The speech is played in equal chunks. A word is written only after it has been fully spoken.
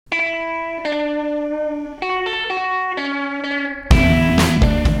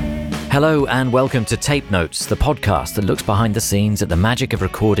Hello and welcome to Tape Notes, the podcast that looks behind the scenes at the magic of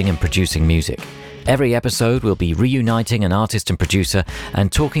recording and producing music. Every episode we'll be reuniting an artist and producer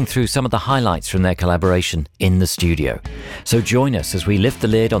and talking through some of the highlights from their collaboration in the studio. So join us as we lift the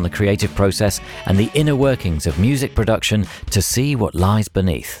lid on the creative process and the inner workings of music production to see what lies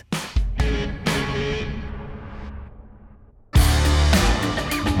beneath.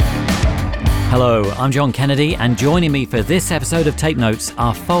 Hello, I'm John Kennedy, and joining me for this episode of Tape Notes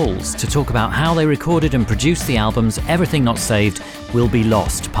are Foals to talk about how they recorded and produced the albums Everything Not Saved Will Be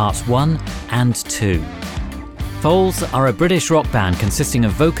Lost, Parts 1 and 2. Foals are a British rock band consisting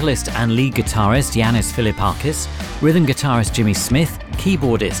of vocalist and lead guitarist Yanis Philippakis, rhythm guitarist Jimmy Smith,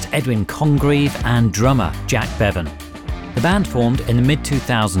 keyboardist Edwin Congreve, and drummer Jack Bevan. The band formed in the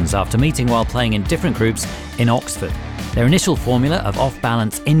mid-2000s after meeting while playing in different groups in Oxford. Their initial formula of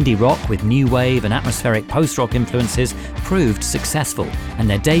off-balance indie rock with new wave and atmospheric post-rock influences proved successful, and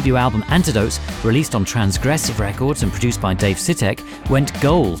their debut album Antidotes, released on Transgressive Records and produced by Dave Sitek, went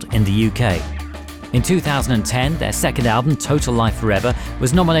gold in the UK. In 2010, their second album, Total Life Forever,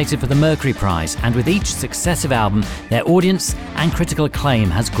 was nominated for the Mercury Prize, and with each successive album, their audience and critical acclaim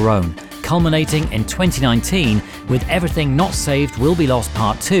has grown, culminating in 2019 with Everything Not Saved Will Be Lost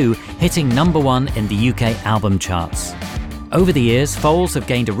Part 2 hitting number 1 in the UK album charts. Over the years, Foals have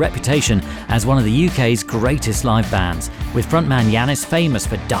gained a reputation as one of the UK's greatest live bands, with frontman Yanis famous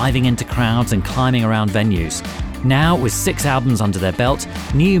for diving into crowds and climbing around venues. Now, with 6 albums under their belt,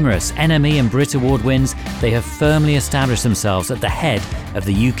 numerous NME and Brit Award wins, they have firmly established themselves at the head of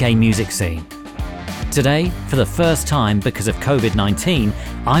the UK music scene. Today, for the first time because of COVID-19,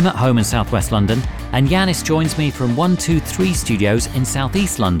 I'm at home in southwest London, and Yanis joins me from 123 Studios in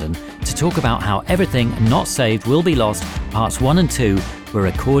southeast London to talk about how Everything Not Saved Will Be Lost Parts 1 and 2 were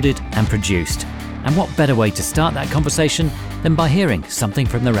recorded and produced. And what better way to start that conversation than by hearing something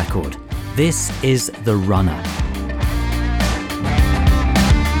from the record. This is The Runner.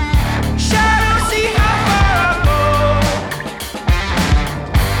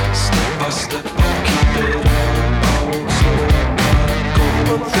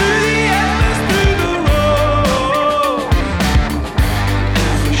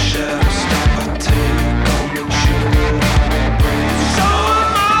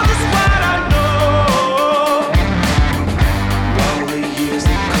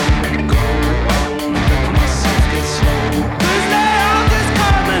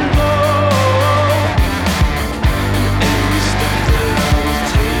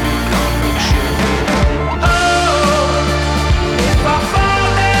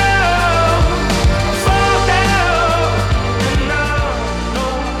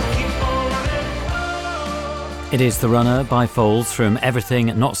 It is The Runner by Foals from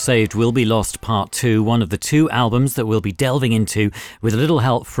Everything Not Saved Will Be Lost Part 2, one of the 2 albums that we'll be delving into with a little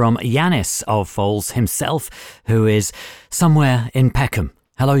help from Yanis of Foals himself, who is somewhere in Peckham.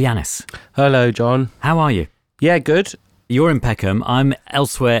 Hello, Yanis. Hello, John. How are you? Yeah, good. You're in Peckham. I'm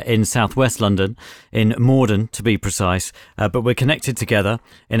elsewhere in southwest London, in Morden to be precise, but we're connected together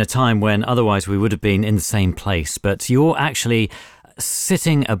in a time when otherwise we would have been in the same place. But you're actually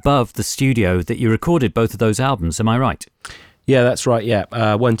sitting above the studio that you recorded both of those albums, am I right? Yeah, that's right, yeah.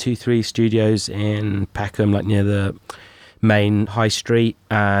 123 Studios in Peckham, like near the main high street.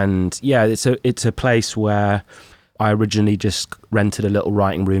 And yeah, it's a place where I originally just rented a little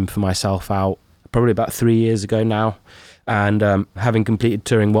writing room for myself out probably about 3 years ago now. And having completed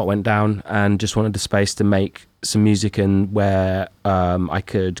touring What Went Down, and just wanted a space to make some music in where I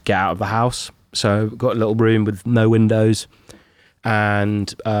could get out of the house. So got a little room with no windows,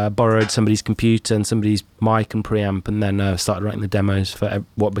 and borrowed somebody's computer and somebody's mic and preamp, and then started writing the demos for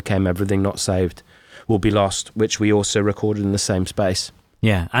what became Everything Not Saved Will Be Lost, which we also recorded in the same space.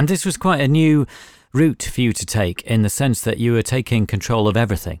 Yeah, and this was quite a new route for you to take, in the sense that you were taking control of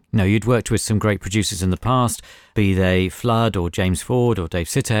everything. You know, you'd worked with some great producers in the past, be they Flood or James Ford or Dave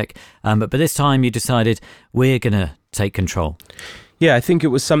Sitek, but by this time you decided, we're going to take control. Yeah, I think it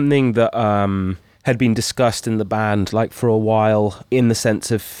was something that had been discussed in the band like for a while, in the sense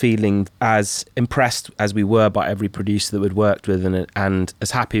of feeling as impressed as we were by every producer that we'd worked with, and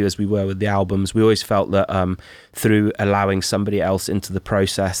as happy as we were with the albums. We always felt that through allowing somebody else into the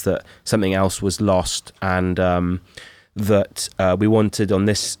process, that something else was lost, and that we wanted on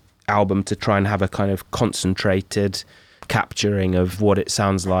this album to try and have a kind of concentrated capturing of what it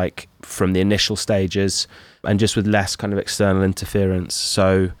sounds like from the initial stages, and just with less kind of external interference.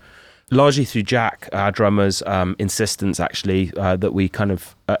 So largely through Jack, our drummer's insistence, actually, that we kind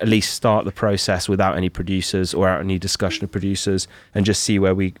of at least start the process without any producers or any discussion of producers, and just see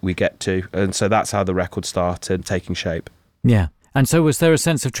where we get to. And so that's how the record started taking shape. Yeah. And so was there a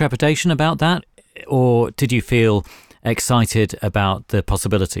sense of trepidation about that, or did you feel excited about the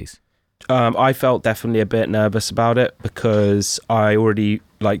possibilities? I felt definitely a bit nervous about it because I already,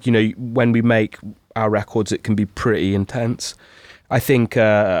 when we make our records, it can be pretty intense. I think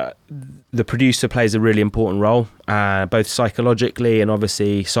the producer plays a really important role, both psychologically and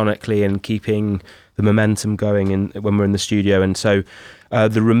obviously sonically, in keeping the momentum going when we're in the studio. And so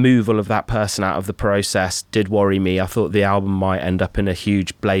the removal of that person out of the process did worry me. I thought the album might end up in a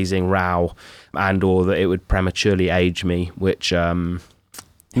huge blazing row, or that it would prematurely age me, which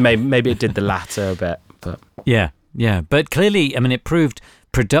maybe it did the latter a bit. But yeah. But clearly, it proved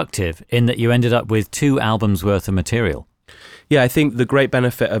productive in that you ended up with 2 albums worth of material. Yeah, I think the great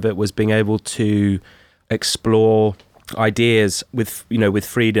benefit of it was being able to explore ideas with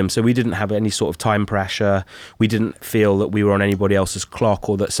freedom. So we didn't have any sort of time pressure. We didn't feel that we were on anybody else's clock,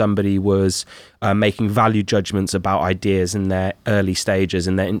 or that somebody was making value judgments about ideas in their early stages,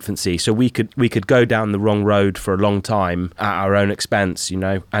 in their infancy. So we could go down the wrong road for a long time at our own expense,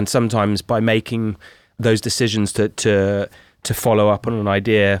 And sometimes by making those decisions to follow up on an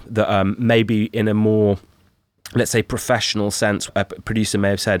idea that maybe in a more, let's say, professional sense, a producer may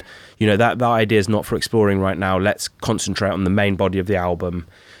have said, that idea is not for exploring right now. Let's concentrate on the main body of the album.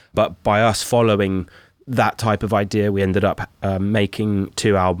 But by us following that type of idea, we ended up making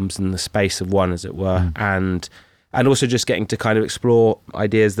 2 albums in the space of one, as it were, and also just getting to kind of explore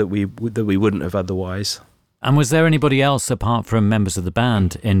ideas that we wouldn't have otherwise. And was there anybody else apart from members of the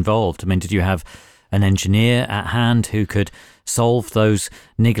band involved? Did you have an engineer at hand who could solve those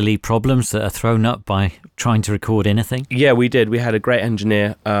niggly problems that are thrown up by trying to record anything? Yeah, we did. We had a great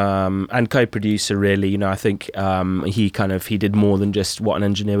engineer and co-producer, really. I think he did more than just what an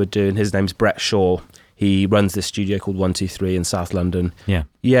engineer would do. And his name's Brett Shaw. He runs this studio called 123 in South London.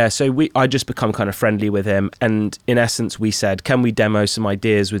 Yeah. So I just become kind of friendly with him. And in essence, we said, can we demo some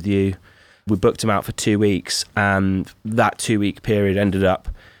ideas with you? We booked him out for 2 weeks. And that 2-week period ended up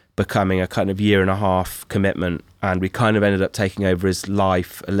becoming a kind of 1.5-year commitment, and we kind of ended up taking over his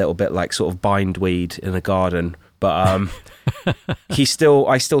life a little bit like sort of bindweed in a garden. But I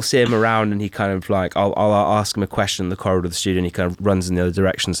still see him around, and he kind of I'll ask him a question in the corridor of the studio, and he kind of runs in the other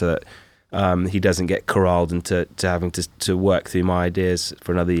direction so that he doesn't get corralled into having to work through my ideas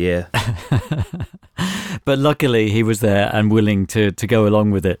for another year. But luckily he was there and willing to go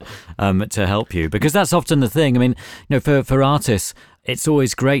along with it to help you, because that's often the thing. For artists, it's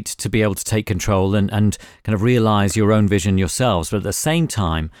always great to be able to take control and kind of realise your own vision yourselves. But at the same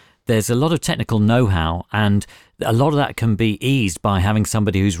time, there's a lot of technical know-how, and a lot of that can be eased by having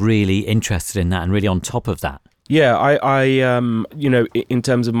somebody who's really interested in that and really on top of that. Yeah, I in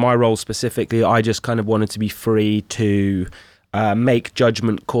terms of my role specifically, I just kind of wanted to be free to make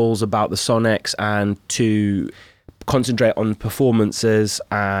judgment calls about the sonics and to concentrate on performances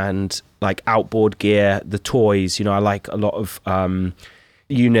and outboard gear, the toys. I like a lot of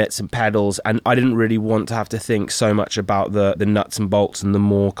units and pedals, and I didn't really want to have to think so much about the nuts and bolts and the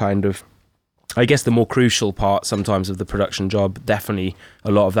more kind of, I guess, the more crucial part sometimes of the production job. Definitely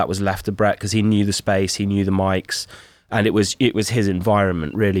a lot of that was left to Brett, because he knew the space, he knew the mics, and it was his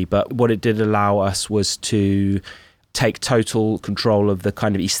environment, really. But what it did allow us was to take total control of the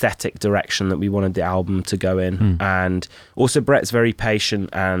kind of aesthetic direction that we wanted the album to go in. And also Brett's very patient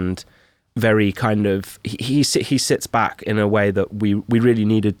and very kind of, he sits back in a way that we really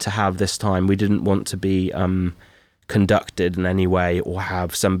needed to have this time. We didn't want to be conducted in any way or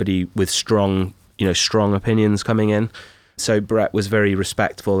have somebody with strong opinions coming in. So Brett was very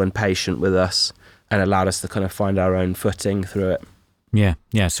respectful and patient with us and allowed us to kind of find our own footing through it.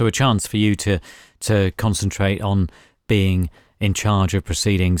 Yeah. So a chance for you to concentrate on being in charge of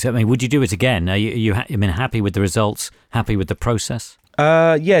proceedings. Would you do it again? Are you happy with the results? Happy with the process?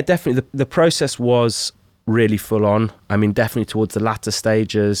 Yeah, definitely. The process was really full on. Definitely towards the latter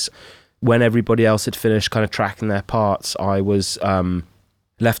stages, when everybody else had finished kind of tracking their parts, I was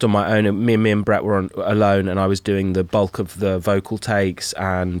left on my own. And me and Brett were alone, and I was doing the bulk of the vocal takes,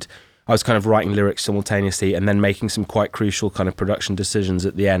 and I was kind of writing lyrics simultaneously and then making some quite crucial kind of production decisions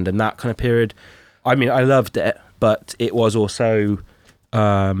at the end. And that kind of period, I loved it, but it was also,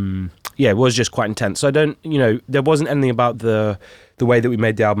 it was just quite intense. So there wasn't anything about the way that we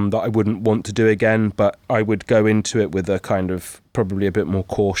made the album that I wouldn't want to do again, but I would go into it with a kind of probably a bit more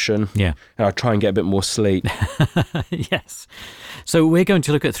caution. Yeah. And I'd try and get a bit more sleep. Yes. So we're going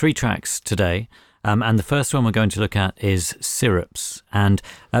to look at 3 tracks today. And the first one we're going to look at is Syrups. And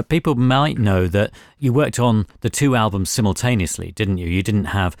people might know that you worked on the 2 albums simultaneously, didn't you? You didn't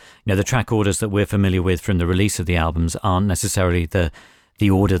have, the track orders that we're familiar with from the release of the albums aren't necessarily the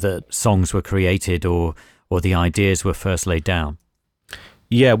order that songs were created or or the ideas were first laid down?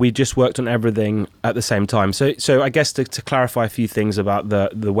 Yeah, we just worked on everything at the same time. So I guess to clarify a few things about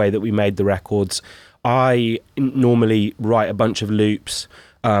the way that we made the records, I normally write a bunch of loops,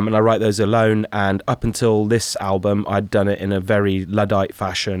 and I write those alone. And up until this album, I'd done it in a very Luddite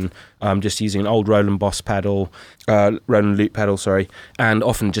fashion, just using an old Roland Boss pedal, Roland loop pedal, sorry, and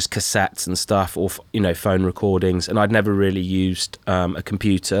often just cassettes and stuff, or phone recordings. And I'd never really used a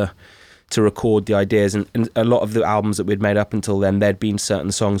computer to record the ideas. And a lot of the albums that we'd made up until then, there'd been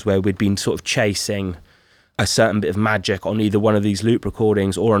certain songs where we'd been sort of chasing a certain bit of magic on either one of these loop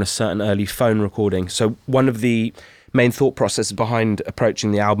recordings or on a certain early phone recording. So one of the main thought processes behind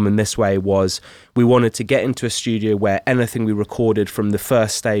approaching the album in this way was we wanted to get into a studio where anything we recorded from the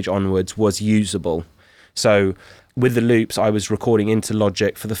first stage onwards was usable. So with the loops, I was recording into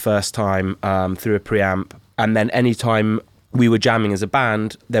Logic for the first time through a preamp, and then anytime we were jamming as a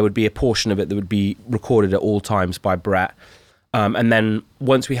band, there would be a portion of it that would be recorded at all times by Brett. And then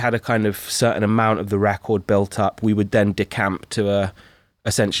once we had a kind of certain amount of the record built up, we would then decamp to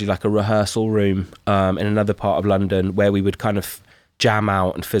essentially like a rehearsal room in another part of London, where we would kind of jam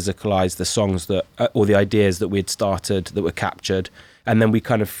out and physicalize the songs that or the ideas that we had started that were captured. And then we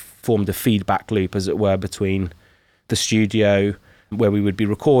kind of formed a feedback loop, as it were, between the studio where we would be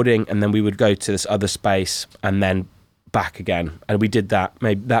recording, and then we would go to this other space and then back again. And we did that,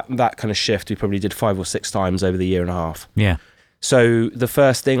 maybe that kind of shift we probably did 5 or 6 times over the year and a half. Yeah. So the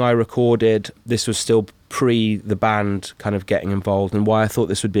first thing I recorded, this was still pre the band kind of getting involved, and why I thought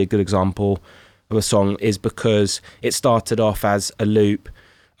this would be a good example of a song is because it started off as a loop.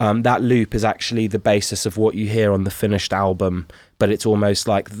 That loop is actually the basis of what you hear on the finished album, but it's almost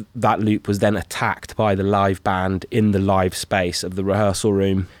like that loop was then attacked by the live band in the live space of the rehearsal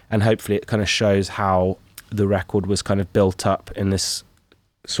room, and hopefully it kind of shows how the record was kind of built up in this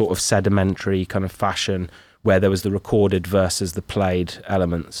sort of sedimentary kind of fashion, where there was the recorded versus the played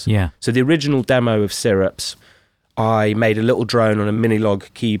elements. Yeah. So the original demo of Syrups, I made a little drone on a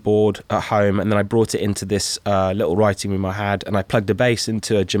Minilog keyboard at home, and then I brought it into this little writing room I had, and I plugged a bass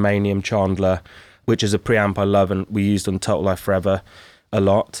into a Germanium Chandler, which is a preamp I love and we used on Total Life Forever a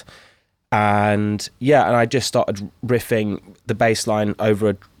lot. And I just started riffing the bass line over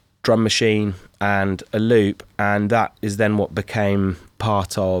a drum machine and a loop, and that is then what became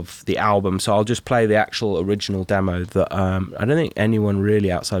part of the album. So I'll just play the actual original demo that I don't think anyone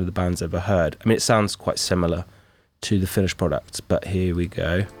really outside of the band's ever heard. I mean, it sounds quite similar to the finished product, but here we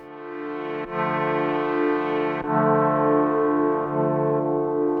go.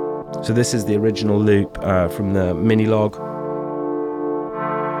 So this is the original loop from the Minilog.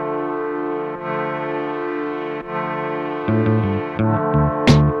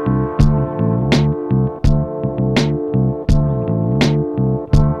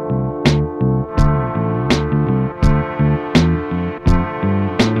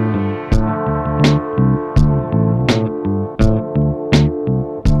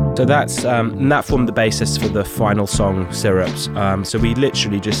 So that's that formed the basis for the final song, Syrups. So we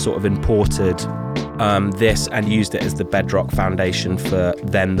literally just sort of imported this and used it as the bedrock foundation for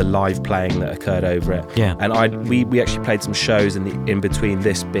then the live playing that occurred over it. Yeah. And we actually played some shows in between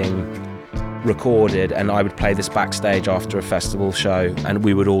this being recorded, and I would play this backstage after a festival show, and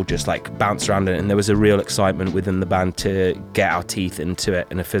we would all just like bounce around it, and there was a real excitement within the band to get our teeth into it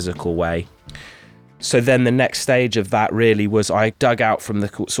in a physical way. So then the next stage of that really was I dug out from the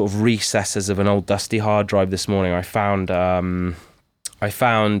sort of recesses of an old dusty hard drive this morning. I found the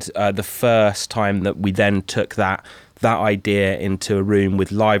first time that we then took that idea into a room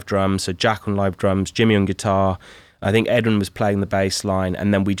with live drums. So Jack on live drums, Jimmy on guitar. I think Edwin was playing the bass line,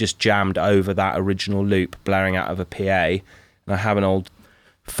 and then we just jammed over that original loop blaring out of a PA. And I have an old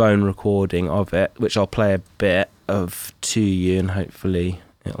phone recording of it, which I'll play a bit of to you, and hopefully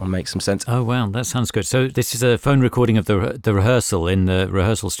it'll make some sense. Oh, wow, that sounds good. So this is a phone recording of the rehearsal in the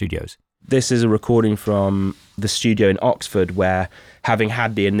rehearsal studios. This is a recording from the studio in Oxford, where, having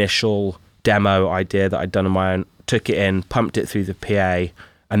had the initial demo idea that I'd done on my own, took it in, pumped it through the PA,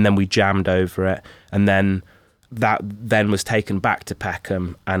 and then we jammed over it. And then that then was taken back to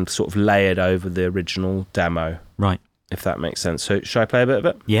Peckham and sort of layered over the original demo. Right. If that makes sense. So should I play a bit of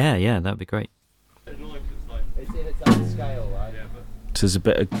it? Yeah, that'd be great. It's in its own scale, right? So there's a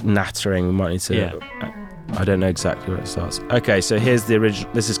bit of nattering. We might need to... Yeah. I don't know exactly where it starts. Okay, so here's the original.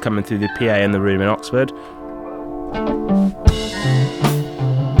 This is coming through the PA in the room in Oxford.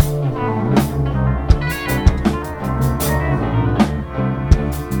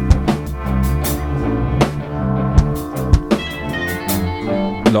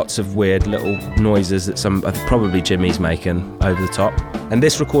 lots of weird little noises that probably Jimmy's making over the top. And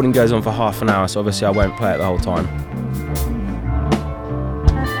this recording goes on for half an hour, so obviously I won't play it the whole time.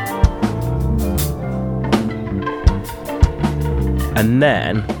 And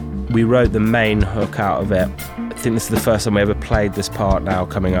then we wrote the main hook out of it. I think this is the first time we ever played this part now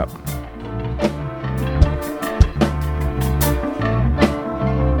coming up.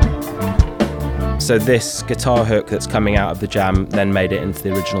 So this guitar hook that's coming out of the jam then made it into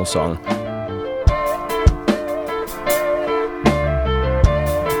the original song.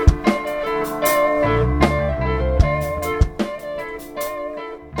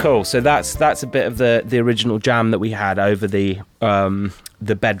 Cool. So that's a bit of the original jam that we had over the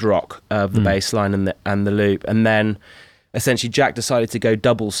bedrock of the bass line and the loop, and then essentially Jack decided to go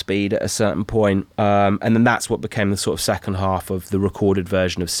double speed at a certain point, and then that's what became the sort of second half of the recorded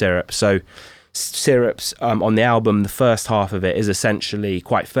version of Syrup. So Syrups on the album, the first half of it is essentially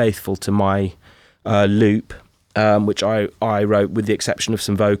quite faithful to my loop, which I wrote with the exception of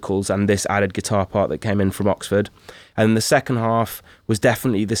some vocals and this added guitar part that came in from Oxford. And the second half was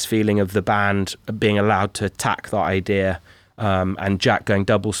definitely this feeling of the band being allowed to attack that idea, and Jack going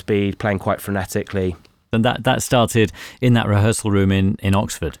double speed, playing quite frenetically. And that started in that rehearsal room in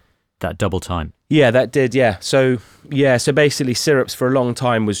Oxford, that double time. Yeah, that did, yeah. So basically Syrups for a long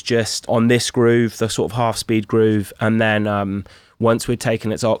time was just on this groove, the sort of half-speed groove, and then once we'd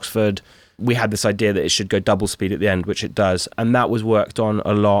taken it to Oxford, we had this idea that it should go double speed at the end, which it does, and that was worked on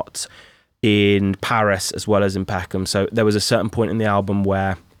a lot in Paris as well as in Peckham. So there was a certain point in the album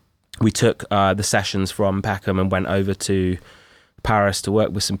where we took the sessions from Peckham and went over to Paris to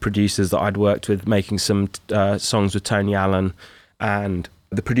work with some producers that I'd worked with, making some songs with Tony Allen, and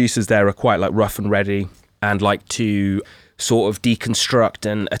the producers there are quite like rough and ready and like to sort of deconstruct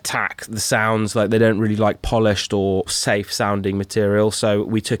and attack the sounds. Like they don't really like polished or safe sounding material, so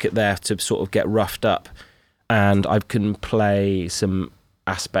we took it there to sort of get roughed up, and I can play some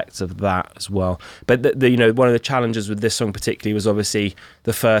aspects of that as well. But one of the challenges with this song particularly was obviously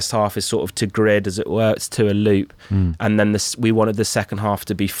the first half is sort of to grid, as it were, it's to a loop, and then we wanted the second half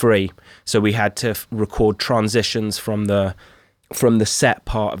to be free, so we had to record transitions from the set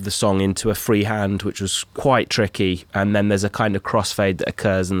part of the song into a freehand, which was quite tricky. And then there's a kind of crossfade that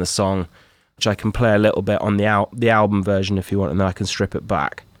occurs in the song, which I can play a little bit on the album version if you want, and then I can strip it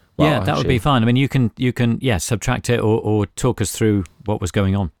back. Yeah, that would be fine. I mean, you can subtract it or talk us through what was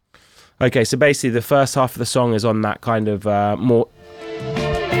going on. Okay, so basically the first half of the song is on that kind of more...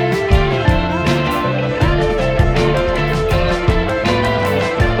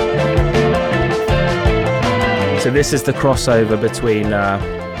 So this is the crossover between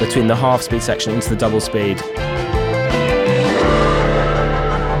the half-speed section into the double speed.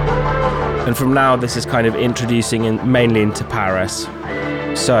 And from now, this is kind of introducing mainly into Paris.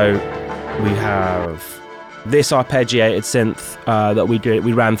 So we have this arpeggiated synth that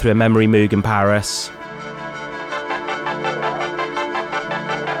we ran through a memory Moog in Paris,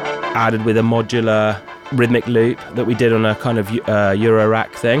 added with a modular rhythmic loop that we did on a kind of Euro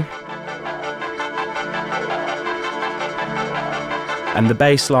rack thing. And the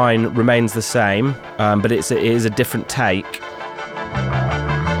bass line remains the same, but it is a different take.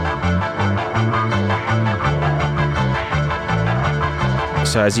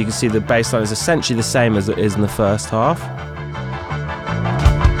 So as you can see, the bass line is essentially the same as it is in the first half,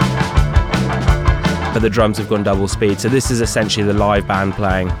 but the drums have gone double speed. So this is essentially the live band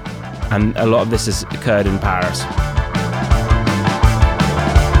playing, and a lot of this has occurred in Paris.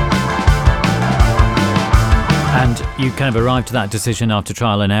 And you kind of arrived to that decision after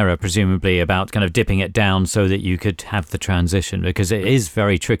trial and error, presumably, about kind of dipping it down so that you could have the transition, because it is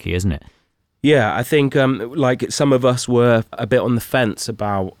very tricky, isn't it? Yeah, I think like some of us were a bit on the fence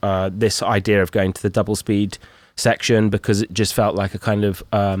about this idea of going to the double speed section, because it just felt like a kind of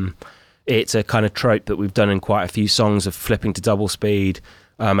it's a kind of trope that we've done in quite a few songs of flipping to double speed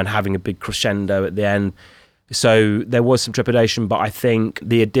and having a big crescendo at the end. So there was some trepidation, but I think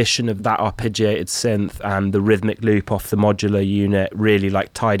the addition of that arpeggiated synth and the rhythmic loop off the modular unit really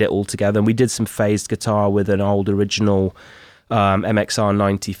like tied it all together. And we did some phased guitar with an old original MXR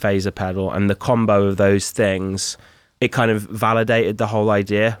 90 phaser pedal, and the combo of those things, it kind of validated the whole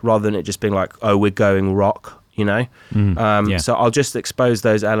idea rather than it just being like, oh, we're going rock, you know? So I'll just expose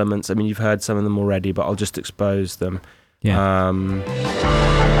those elements. I mean, you've heard some of them already, but I'll just expose them. Yeah.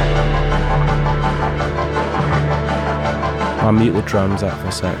 I'll mute the drums out for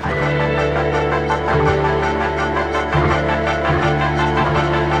a sec.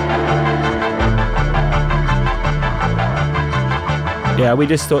 Yeah, we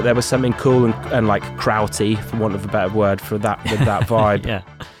just thought there was something cool and like krauty, for want of a better word, for that with that vibe. Yeah.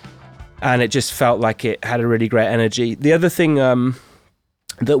 and it just felt like it had a really great energy. The other thing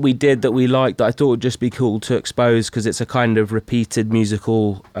that we did that we liked, that I thought would just be cool to expose, because it's a kind of repeated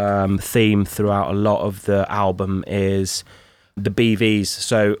musical theme throughout a lot of the album, is the BVs.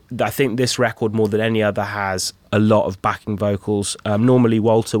 So I think this record, more than any other, has a lot of backing vocals. Normally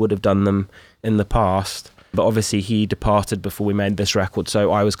Walter would have done them in the past, but obviously he departed before we made this record,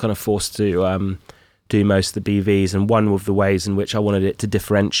 so I was kind of forced to do most of the BVs. And one of the ways in which I wanted it to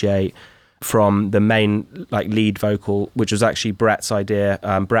differentiate from the main lead vocal, which was actually Brett's idea.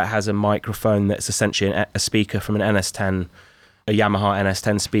 Brett has a microphone that's essentially a speaker from an NS10, a Yamaha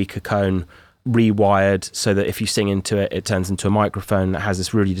NS10 speaker cone, rewired so that if you sing into it, it turns into a microphone that has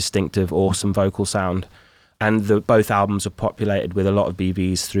this really distinctive, awesome vocal sound. And both albums are populated with a lot of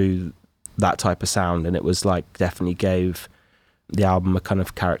BVs through that type of sound, and it was definitely gave the album a kind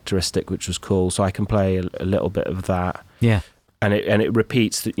of characteristic which was cool. So I can play a little bit of that. Yeah. And it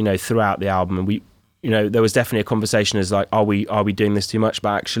repeats, throughout the album. And we, there was definitely a conversation as are we doing this too much? But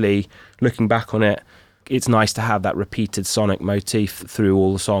actually, looking back on it, it's nice to have that repeated sonic motif through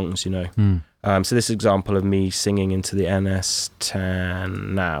all the songs. So this example of me singing into the NS10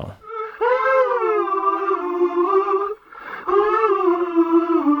 now.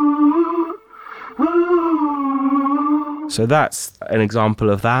 So that's an example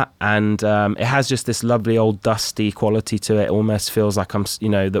of that, and it has just this lovely old dusty quality to it. It almost feels like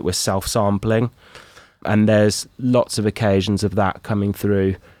that we're self-sampling, and there's lots of occasions of that coming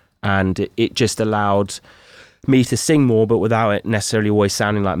through, and it just allowed me to sing more, but without it necessarily always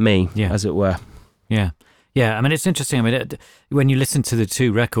sounding like me, as it were. Yeah. I mean, it's interesting. I mean, when you listen to the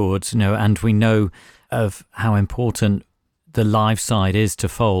two records, and we know of how important the live side is to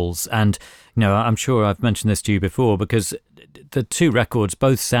Foals, and I'm sure I've mentioned this to you before, because the two records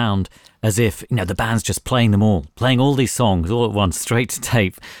both sound as if the band's just playing all these songs all at once, straight to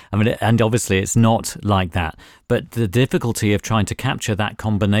tape. I mean, and obviously it's not like that, but the difficulty of trying to capture that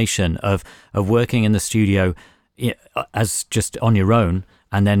combination of working in the studio as just on your own,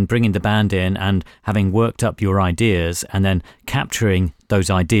 and then bringing the band in and having worked up your ideas, and then capturing those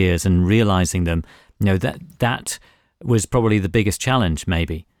ideas and realizing them, that was probably the biggest challenge,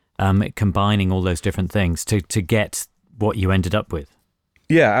 maybe. Combining all those different things to get what you ended up with.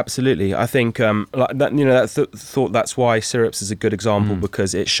 Yeah, absolutely. I think thought that's why Syrups is a good example,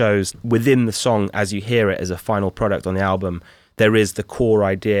 because it shows within the song, as you hear it as a final product on the album, there is the core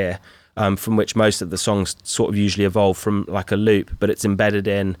idea from which most of the songs sort of usually evolve from, like a loop, but it's embedded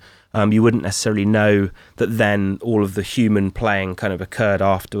in. You wouldn't necessarily know that then all of the human playing kind of occurred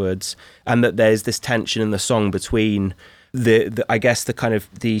afterwards, and that there's this tension in the song between the I guess the kind of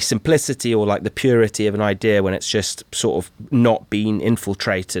the simplicity or the purity of an idea when it's just sort of not being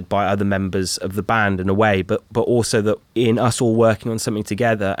infiltrated by other members of the band in a way, but also that in us all working on something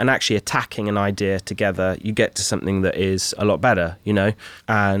together and actually attacking an idea together, you get to something that is a lot better,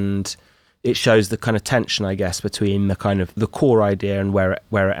 and it shows the kind of tension, I guess, between the kind of the core idea and where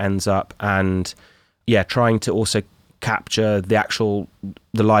it ends up, and trying to also capture the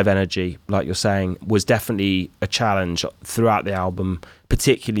live energy, like you're saying, was definitely a challenge throughout the album,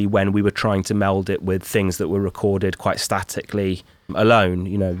 particularly when we were trying to meld it with things that were recorded quite statically alone,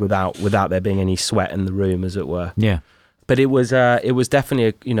 without there being any sweat in the room, as it were. Yeah. But it was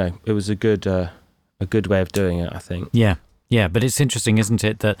definitely it was a good way of doing it, I think. Yeah, but it's interesting, isn't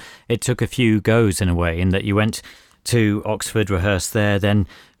it, that it took a few goes in a way, in that you went to Oxford, rehearsed there, then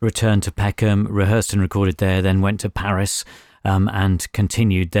returned to Peckham, rehearsed and recorded there, then went to Paris, and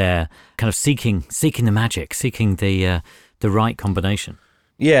continued there, kind of seeking the magic, seeking the right combination.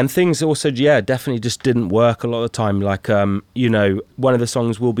 Yeah, and things also, definitely just didn't work a lot of the time. One of the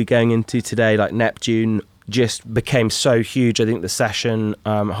songs we'll be going into today, like Neptune, just became so huge. I think the session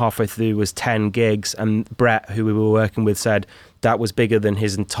halfway through was 10 gigs, and Brett, who we were working with, said that was bigger than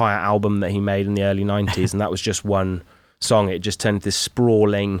his entire album that he made in the early 90s, and that was just one song. It just turned this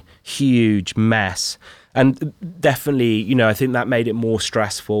sprawling, huge mess. And definitely, I think that made it more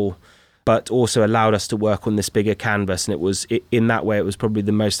stressful, but also allowed us to work on this bigger canvas. And in that way, it was probably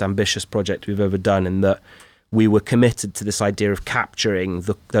the most ambitious project we've ever done, in that we were committed to this idea of capturing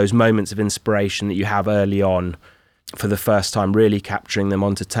those moments of inspiration that you have early on for the first time, really capturing them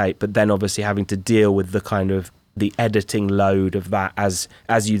onto tape, but then obviously having to deal with the kind of the editing load of that as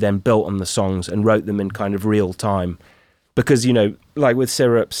you then built on the songs and wrote them in kind of real time. Because, like with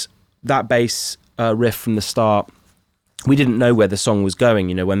Syrups, that bass riff from the start, we didn't know where the song was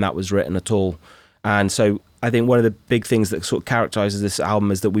going, when that was written at all. And so I think one of the big things that sort of characterizes this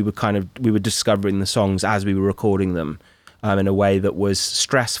album is that we were discovering the songs as we were recording them, in a way that was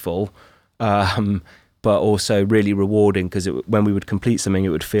stressful, but also really rewarding, because when we would complete something, it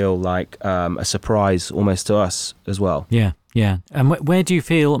would feel like a surprise almost to us as well. Yeah, yeah. And where do you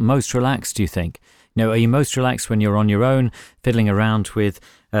feel most relaxed, do you think? Are you most relaxed when you're on your own, fiddling around with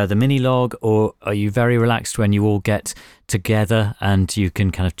the Minilogue, or are you very relaxed when you all get together and you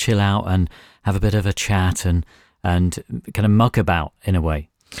can kind of chill out and have a bit of a chat and kind of muck about in a way?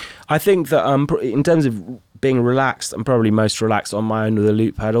 I think that in terms of being relaxed, I'm probably most relaxed on my own with a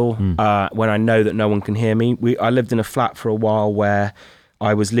loop pedal when I know that no one can hear me. I lived in a flat for a while where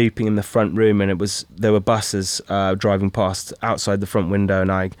I was looping in the front room, and there were buses driving past outside the front window,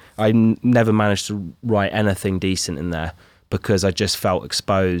 and I never managed to write anything decent in there because I just felt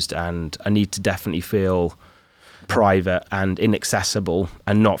exposed, and I need to definitely feel private and inaccessible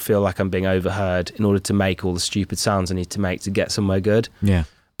and not feel like I'm being overheard in order to make all the stupid sounds I need to make to get somewhere good. Yeah.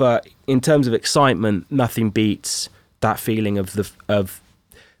 But in terms of excitement, nothing beats that feeling of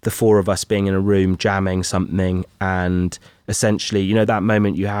the four of us being in a room jamming something, and essentially, that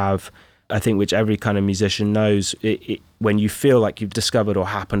moment you have, I think, which every kind of musician knows, when you feel like you've discovered or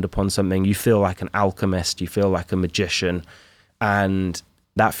happened upon something, you feel like an alchemist, you feel like a magician, and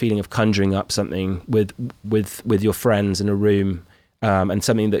that feeling of conjuring up something with your friends in a room, and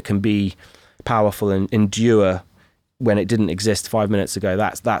something that can be powerful and endure when it didn't exist 5 minutes ago,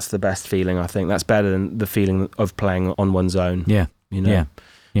 that's the best feeling, I think. That's better than the feeling of playing on one's own. Yeah. Yeah.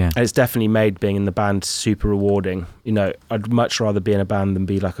 And it's definitely made being in the band super rewarding. I'd much rather be in a band than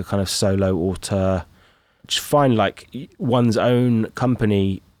be like a kind of solo auteur. Just find like one's own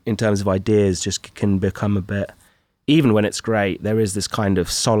company in terms of ideas just can become a bit, even when it's great, there is this kind of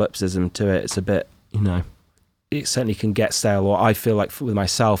solipsism to it. It's a bit, it certainly can get stale, or I feel like with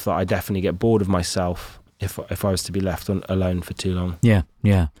myself that I definitely get bored of myself if I was to be left alone for too long. Yeah,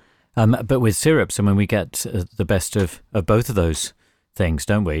 yeah. But with Syrups, we get the best of both of those things,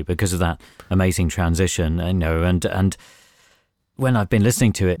 don't we? Because of that amazing transition, and when I've been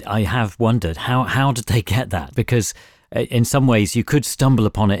listening to it, I have wondered how did they get that? Because in some ways you could stumble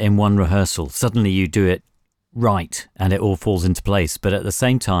upon it in one rehearsal. Suddenly you do it right and it all falls into place. But at the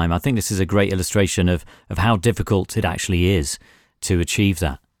same time, I think this is a great illustration of how difficult it actually is to achieve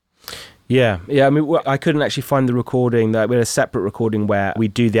that. Yeah. I couldn't actually find the recording. We had a separate recording where we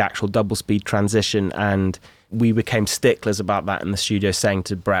do the actual double speed transition, and we became sticklers about that in the studio, saying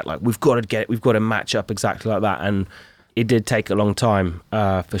to Brett, like, we've got to match up exactly like that. And it did take a long time,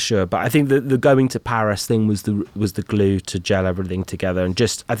 for sure. But I think the going to Paris thing was the glue to gel everything together. And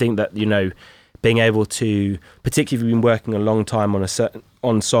just, I think that, being able to, particularly if you've been working a long time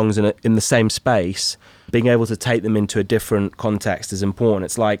on songs in the same space, being able to take them into a different context is important.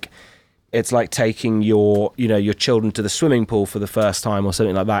 It's like taking your children to the swimming pool for the first time or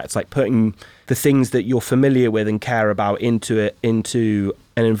something like that. It's like putting the things that you're familiar with and care about into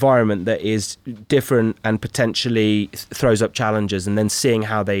an environment that is different and potentially throws up challenges, and then seeing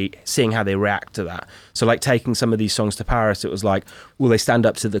how they react to that. So like taking some of these songs to Paris, it was like, will they stand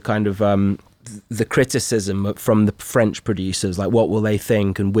up to the kind of the criticism from the French producers? Like, what will they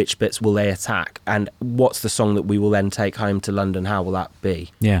think and which bits will they attack? And what's the song that we will then take home to London? How will that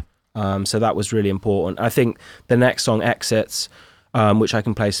be? Yeah. So that was really important. I think the next song, Exits, which I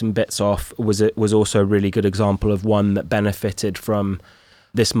can play some bits off, was also a really good example of one that benefited from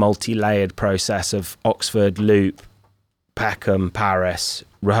this multi-layered process of Oxford, loop, Peckham, Paris,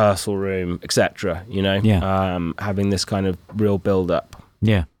 rehearsal room, etc. Having this kind of real build-up.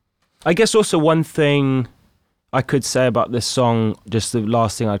 Yeah. I guess also one thing I could say about this song, just the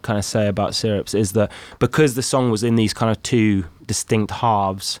last thing I'd kind of say about Syrups, is that because the song was in these kind of two distinct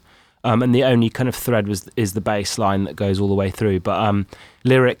halves, and the only kind of thread is the bass line that goes all the way through. But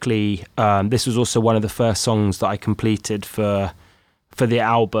lyrically, this was also one of the first songs that I completed for the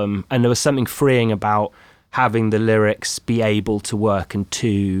album, and there was something freeing about having the lyrics be able to work in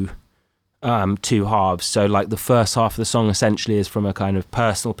two halves. So like the first half of the song essentially is from a kind of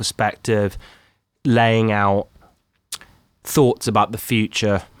personal perspective, laying out thoughts about the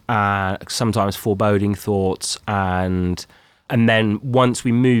future, sometimes foreboding thoughts, and then once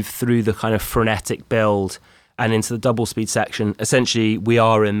we move through the kind of frenetic build and into the double speed section, essentially we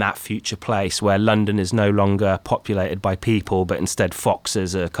are in that future place where London is no longer populated by people, but instead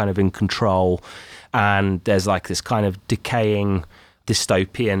foxes are kind of in control, and there's like this kind of decaying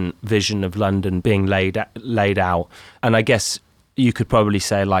dystopian vision of London being laid out. And I guess you could probably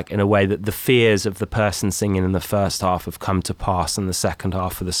say, like, in a way, that the fears of the person singing in the first half have come to pass in the second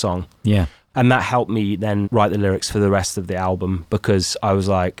half of the song. Yeah. And that helped me then write the lyrics for the rest of the album, because I was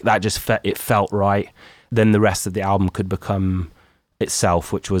like, that just it felt right. Then the rest of the album could become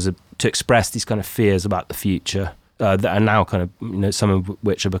itself, which was to express these kind of fears about the future that are now kind of, some of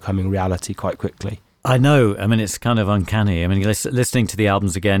which are becoming reality quite quickly. I know. I mean, it's kind of uncanny. I mean, listening to the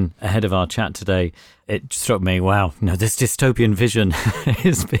albums again ahead of our chat today, it struck me, wow, this dystopian vision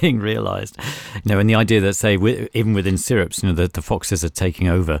is being realised. And the idea that, say, even within Syrups, the foxes are taking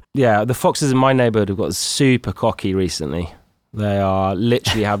over. Yeah, the foxes in my neighbourhood have got super cocky recently. They are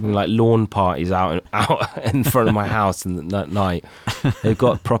literally having like lawn parties out in front of my house at night. They've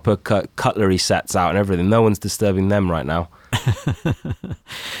got proper cutlery sets out and everything. No one's disturbing them right now.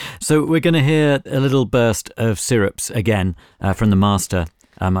 So we're going to hear a little burst of Syrups again from the master.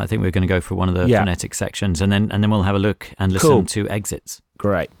 I think we're going to go for one of the phonetic sections, and then we'll have a look and listen to Exits.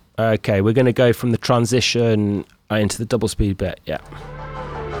 Great. Okay, we're going to go from the transition into the double speed bit. Yeah.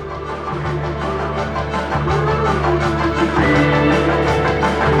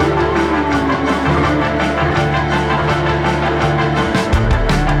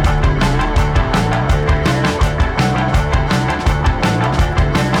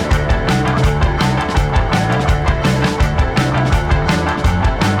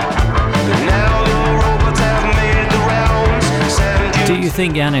 Do you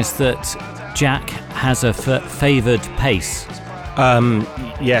think, Yanis, that Jack has a favoured pace?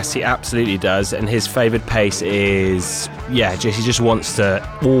 Yes, he absolutely does, and his favoured pace is he just wants to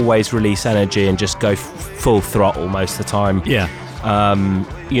always release energy and just go full throttle most of the time. Yeah.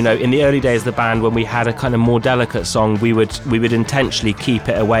 In the early days of the band, when we had a kind of more delicate song, we would intentionally keep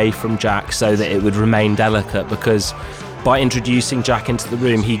it away from Jack so that it would remain delicate, because by introducing Jack into the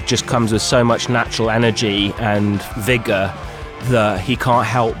room, he just comes with so much natural energy and vigour that he can't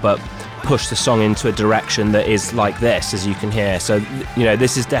help but push the song into a direction that is like this, as you can hear. So,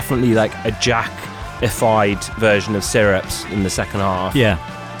 this is definitely like a Jack-ified version of Syrups in the second half. Yeah.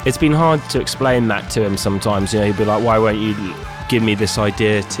 It's been hard to explain that to him sometimes. He'd be like, why won't you give me this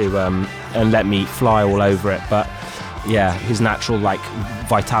idea to and let me fly all over it? But yeah, his natural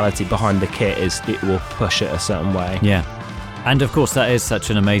vitality behind the kit it will push it a certain way. Yeah. And of course that is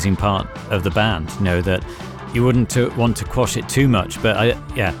such an amazing part of the band, that you wouldn't want to quash it too much, but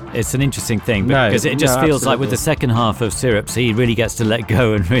it's an interesting thing, because it just feels like with the second half of Syrups, he really gets to let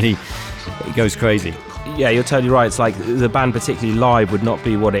go and really it goes crazy. Yeah, you're totally right. It's like the band, particularly live, would not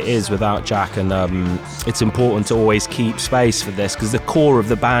be what it is without Jack, and it's important to always keep space for this, because the core of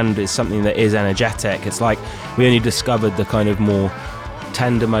the band is something that is energetic. It's like we only discovered the kind of more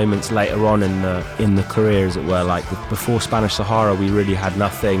tender moments later on in the career, as it were. Like before Spanish Sahara, we really had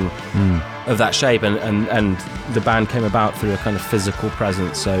nothing of that shape, and the band came about through a kind of physical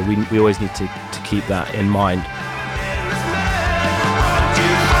presence. So we always need to keep that in mind.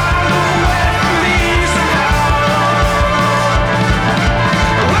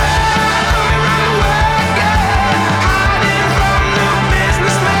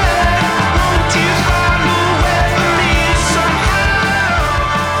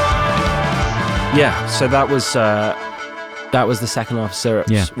 Yeah, so that was the second half of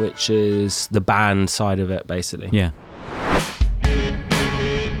Syrups, which is the band side of it, basically. Yeah.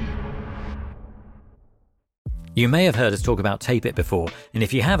 You may have heard us talk about Tape It before, and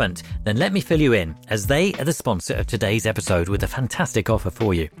if you haven't, then let me fill you in, as they are the sponsor of today's episode with a fantastic offer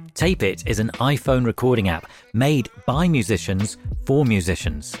for you. Tape It is an iPhone recording app made by musicians for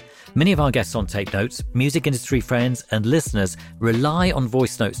musicians. Many of our guests on Tape Notes, music industry friends and listeners rely on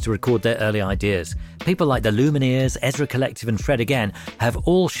voice notes to record their early ideas. People like the Lumineers, Ezra Collective and Fred Again have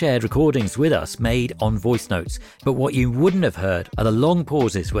all shared recordings with us made on voice notes. But what you wouldn't have heard are the long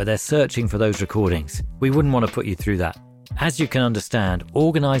pauses where they're searching for those recordings. We wouldn't want to put you through that. As you can understand,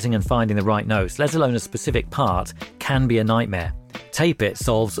 organising and finding the right notes, let alone a specific part, can be a nightmare. Tape It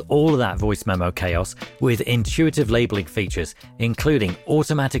solves all of that voice memo chaos with intuitive labelling features, including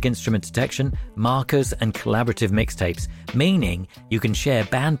automatic instrument detection, markers and collaborative mixtapes, meaning you can share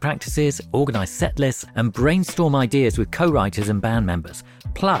band practices, organise set lists and brainstorm ideas with co-writers and band members.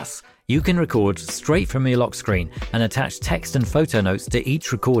 Plus, you can record straight from your lock screen and attach text and photo notes to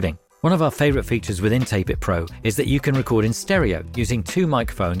each recording. One of our favourite features within Tape It Pro is that you can record in stereo using 2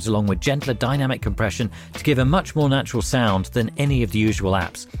 microphones along with gentler dynamic compression to give a much more natural sound than any of the usual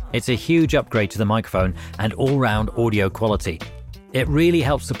apps. It's a huge upgrade to the microphone and all-round audio quality. It really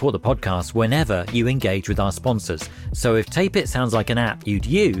helps support the podcast whenever you engage with our sponsors. So if Tape It sounds like an app you'd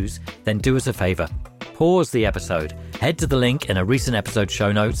use, then do us a favour. Pause the episode, head to the link in a recent episode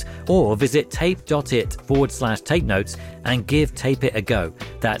show notes, or visit tape.it/tape notes and give Tape It a go.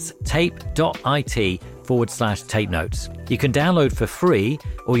 That's tape.it/tape notes. You can download for free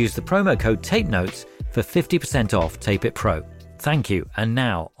or use the promo code Tape Notes for 50% off Tape It Pro. Thank you, and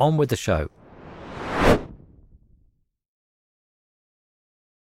now on with the show.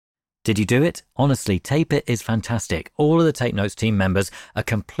 Did you do it? Honestly, Tape It is fantastic. All of the Tape Notes team members are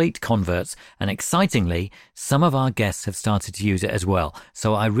complete converts, and excitingly, some of our guests have started to use it as well.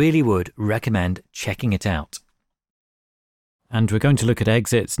 So I really would recommend checking it out. And we're going to look at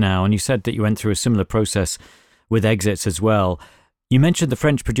Exits now, and you said that you went through a similar process with Exits as well. You mentioned the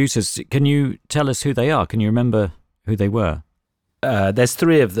French producers. Can you tell us who they are? Can you remember who they were? There's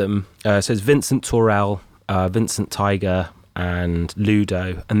three of them. So it's Vincent Torel, Vincent Tiger, and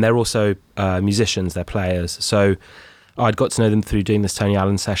Ludo, and they're also musicians, they're players. So I'd got to know them through doing this Tony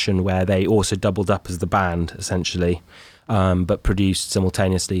Allen session where they also doubled up as the band, essentially, but produced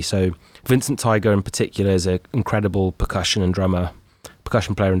simultaneously. So Vincent Tiger in particular is an incredible percussion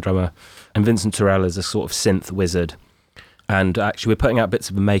player and drummer, and Vincent Torel is a sort of synth wizard. And actually we're putting out bits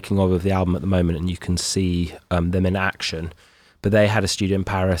of the making of the album at the moment, and you can see them in action. But they had a studio in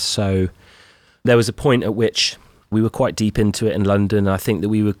Paris, so there was a point at which we were quite deep into it in London, and I think that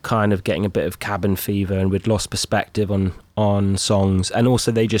we were kind of getting a bit of cabin fever, and we'd lost perspective on songs, and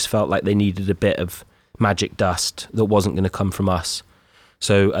also they just felt like they needed a bit of magic dust that wasn't going to come from us.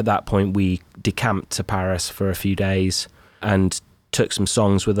 So at that point we decamped to Paris for a few days and took some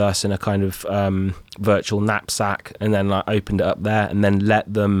songs with us in a kind of virtual knapsack, and then opened it up there, and then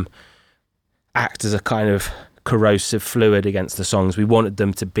let them act as a kind of corrosive fluid against the songs. We wanted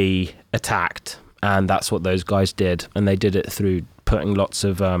them to be attacked, and that's what those guys did. And they did it through putting lots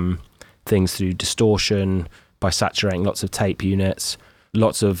of things through distortion, by saturating lots of tape units,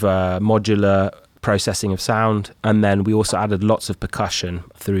 lots of modular processing of sound. And then we also added lots of percussion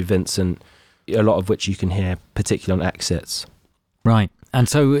through Vincent, a lot of which you can hear, particularly on Exits. Right. And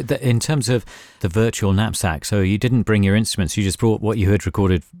so in terms of the virtual knapsack, so you didn't bring your instruments, you just brought what you had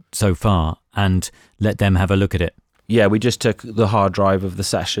recorded so far and let them have a look at it. Yeah, we just took the hard drive of the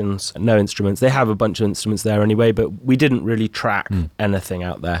sessions, no instruments. They have a bunch of instruments there anyway, but we didn't really track anything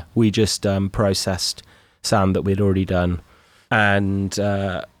out there. We just processed sound that we'd already done. And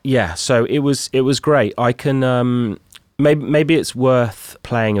so it was great. I can, maybe it's worth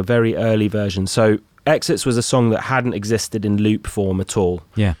playing a very early version. So Exits was a song that hadn't existed in loop form at all.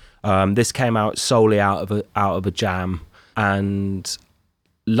 Yeah. This came out solely out of a jam, and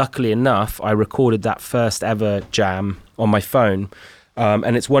luckily enough, I recorded that first ever jam on my phone.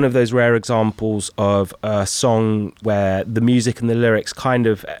 And it's one of those rare examples of a song where the music and the lyrics kind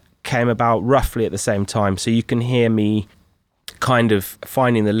of came about roughly at the same time. So you can hear me kind of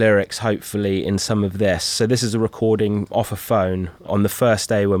finding the lyrics, hopefully, in some of this. So this is a recording off a phone on the first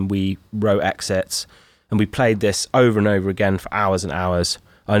day when we wrote Exits. And we played this over and over again for hours and hours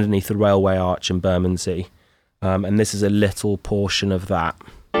underneath the railway arch in Bermondsey. And this is a little portion of that.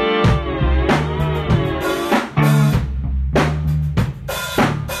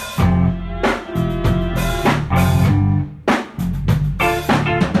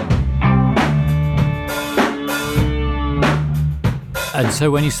 And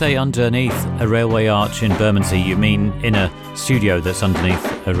so when you say underneath a railway arch in Bermondsey, you mean in a studio that's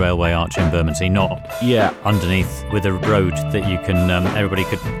underneath a railway arch in Bermondsey, not underneath with a road that you can, everybody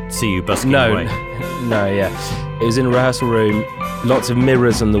could see you busking away? No, yeah. It was in a rehearsal room, lots of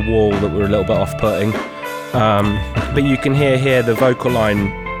mirrors on the wall that were a little bit off-putting. But you can hear here the vocal line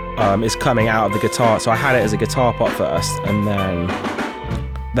is coming out of the guitar. So I had it as a guitar part first, and then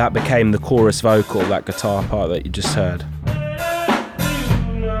that became the chorus vocal, that guitar part that you just heard.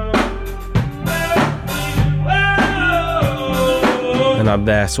 And I'm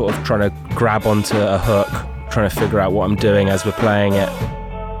there sort of trying to grab onto a hook, trying to figure out what I'm doing as we're playing it.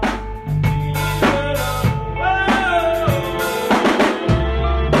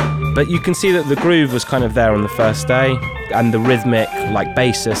 But you can see that the groove was kind of there on the first day, and the rhythmic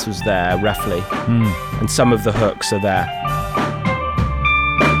basis was there roughly, and some of the hooks are there.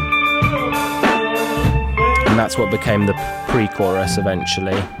 And that's what became the pre-chorus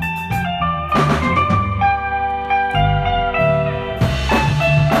eventually.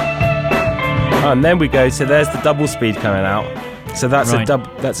 And then we go, so there's the double speed coming out. So that's right.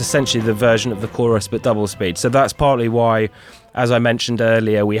 That's essentially the version of the chorus, but double speed. So that's partly why, as I mentioned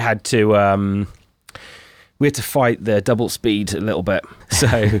earlier, we had to fight the double speed a little bit.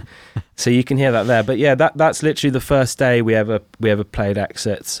 So you can hear that there. But yeah, that's literally the first day we ever played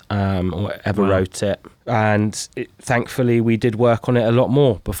Exits, or ever wrote it. And thankfully we did work on it a lot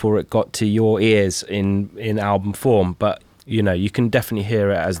more before it got to your ears in album form. But you can definitely hear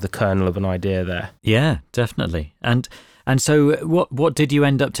it as the kernel of an idea there. Yeah, definitely. And so what did you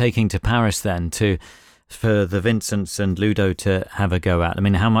end up taking to Paris then for the Vincents and Ludo to have a go at? I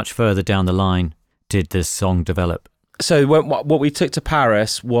mean, how much further down the line did this song develop? So what we took to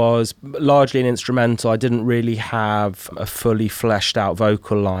Paris was largely an instrumental. I didn't really have a fully fleshed out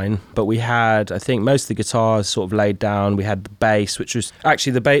vocal line, but we had, I think, most of the guitars sort of laid down. We had the bass, which was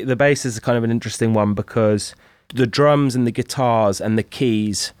actually the bass is kind of an interesting one because the drums and the guitars and the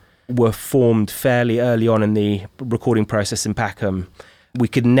keys were formed fairly early on in the recording process in Peckham. We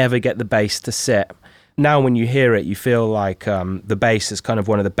could never get the bass to sit. Now when you hear it, you feel like the bass is kind of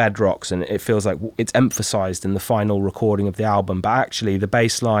one of the bedrocks, and it feels like it's emphasized in the final recording of the album. But actually, the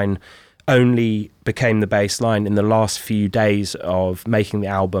bass line only became the bass line in the last few days of making the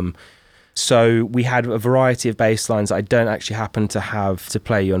album. So we had a variety of bass lines I don't actually happen to have to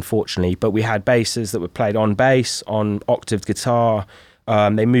play you, unfortunately. But we had basses that were played on bass, on octaved guitar.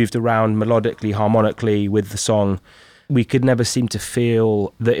 They moved around melodically, harmonically with the song. We could never seem to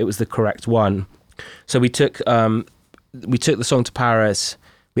feel that it was the correct one. So we took the song to Paris,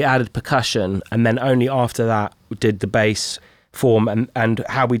 we added percussion, and then only after that did the bass form. And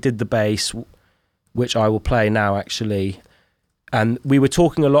how we did the bass, which I will play now actually. And we were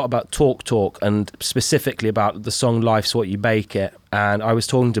talking a lot about Talk, and specifically about the song Life's What You Make It. And I was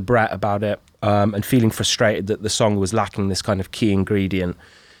talking to Brett about it and feeling frustrated that the song was lacking this kind of key ingredient.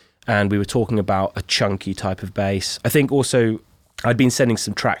 And we were talking about a chunky type of bass. I think also I'd been sending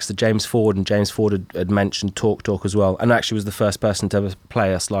some tracks to James Ford, and James Ford had mentioned Talk as well, and actually was the first person to ever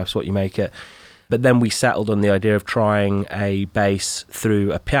play us Life's What You Make It. But then we settled on the idea of trying a bass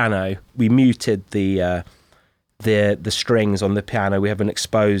through a piano. We muted the strings on the piano. We have an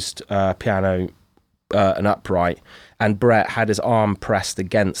exposed piano, an upright, and Brett had his arm pressed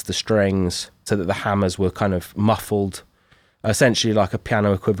against the strings so that the hammers were kind of muffled, essentially like a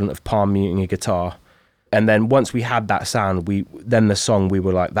piano equivalent of palm muting a guitar. And then once we had that sound, we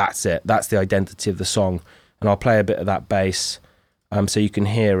were like, that's it. That's the identity of the song. And I'll play a bit of that bass so you can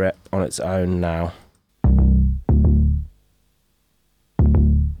hear it on its own now.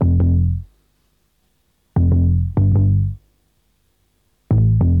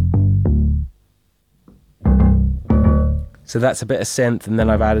 So that's a bit of synth, and then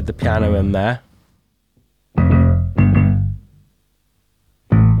I've added the piano in there.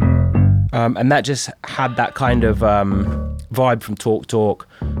 And that just had that kind of vibe from Talk.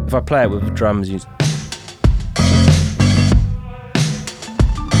 If I play it with the drums,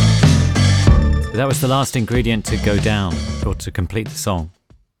 That was the last ingredient to go down or to complete the song.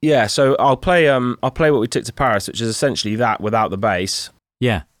 Yeah, so I'll play what we took to Paris, which is essentially that without the bass.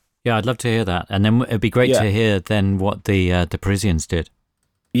 Yeah, I'd love to hear that, and then it'd be great to hear then what the Parisians did.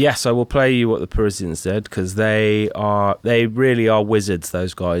 Yes, I will play you what the Parisians did, because they really are wizards,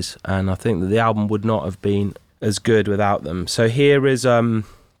 those guys, and I think that the album would not have been as good without them. So here's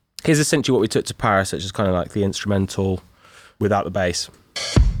essentially what we took to Paris, which is kind of like the instrumental without the bass.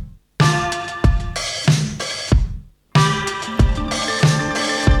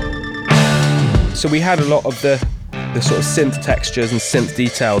 So we had a lot of the sort of synth textures and synth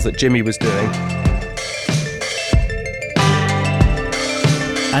details that Jimmy was doing.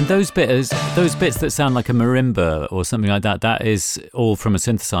 And those bits that sound like a marimba or something like that, that is all from a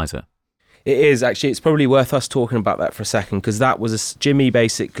synthesizer. It is, actually. It's probably worth us talking about that for a second, because that was Jimmy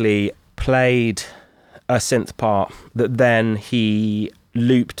basically played a synth part that then he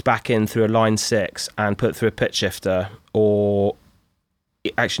looped back in through a line 6 and put through a pitch shifter, or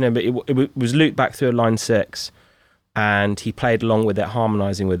actually no, but it was looped back through a line 6 and he played along with it,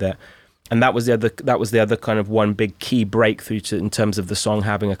 harmonizing with it. And that was the other kind of one big key breakthrough in terms of the song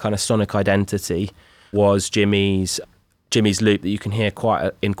having a kind of sonic identity, was Jimmy's loop that you can hear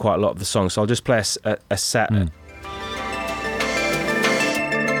in quite a lot of the songs. So I'll just play a set.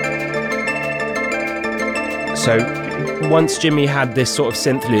 So once Jimmy had this sort of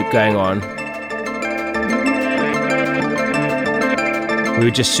synth loop going on, we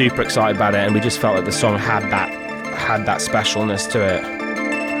were just super excited about it, and we just felt like the song had that specialness to it.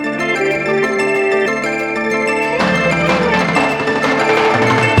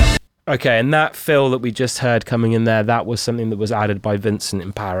 Okay, and that fill that we just heard coming in there, that was something that was added by Vincent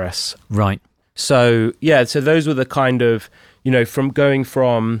in Paris. Right. So, yeah, so those were the kind of, from going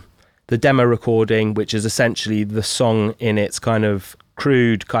from the demo recording, which is essentially the song in its kind of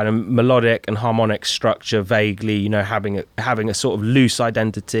crude, kind of melodic and harmonic structure, vaguely, having a sort of loose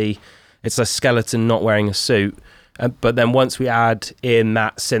identity. It's a skeleton not wearing a suit. But then once we add in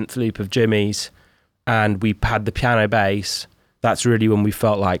that synth loop of Jimmy's and we had the piano bass, that's really when we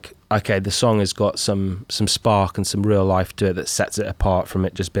felt like, okay, the song has got some spark and some real life to it that sets it apart from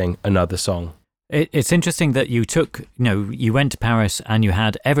it just being another song. It's interesting that you took, you went to Paris and you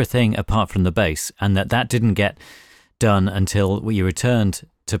had everything apart from the bass, and that didn't get done until you returned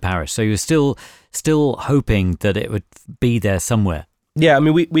to Paris. So you were still still hoping that it would be there somewhere. Yeah, I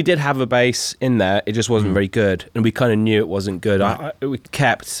mean, we did have a bass in there. It just wasn't very good, and we kind of knew it wasn't good. Right. We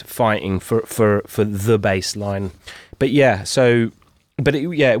kept fighting for the bass line. But yeah,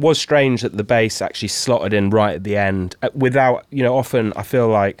 it was strange that the bass actually slotted in right at the end without, often I feel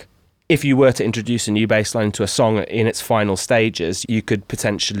like if you were to introduce a new bass line to a song in its final stages, you could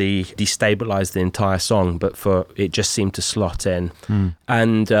potentially destabilize the entire song, but it just seemed to slot in.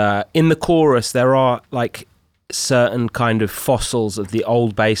 And in the chorus, there are like certain kind of fossils of the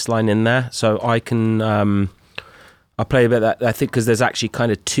old bass line in there. So I can I'll play a bit of that, I think, because there's actually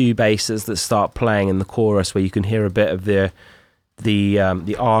kind of two basses that start playing in the chorus where you can hear a bit of the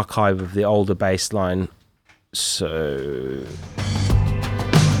archive of the older bass line. So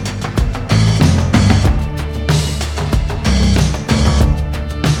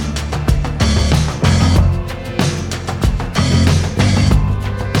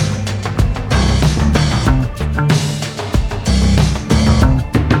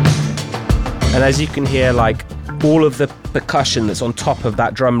and as you can hear, like, all of the percussion that's on top of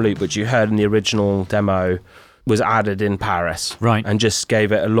that drum loop, which you heard in the original demo, was added in Paris. Right. And just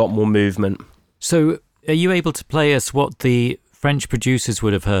gave it a lot more movement. So are you able to play us what the French producers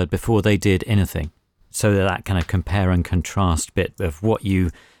would have heard before they did anything? So that kind of compare and contrast bit of what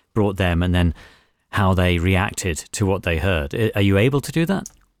you brought them and then how they reacted to what they heard. Are you able to do that?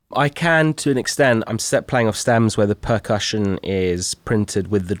 I can, to an extent. I'm playing off stems where the percussion is printed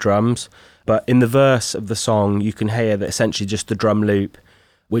with the drums. But in the verse of the song, you can hear that essentially just the drum loop,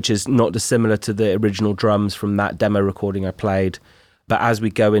 which is not dissimilar to the original drums from that demo recording I played. But as we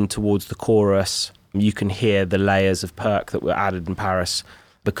go in towards the chorus, you can hear the layers of perc that were added in Paris,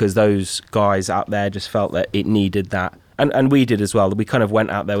 because those guys out there just felt that it needed that. And we did as well. We kind of went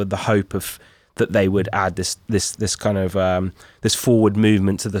out there with the hope of that they would add this kind of this forward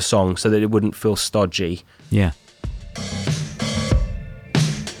movement to the song so that it wouldn't feel stodgy. Yeah.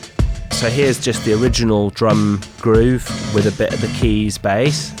 So here's just the original drum groove with a bit of the keys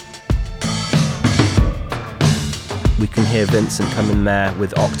bass. We can hear Vincent come in there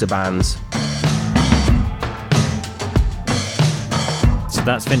with octobands. So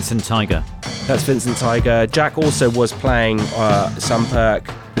that's Vincent Tiger. That's Vincent Tiger. Jack also was playing some perc.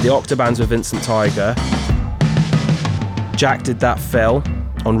 The octobands were Vincent Tiger. Jack did that fill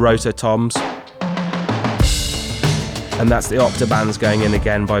on Rototoms. And that's the octobands going in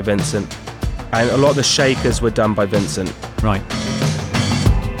again by Vincent. And a lot of the shakers were done by Vincent. Right.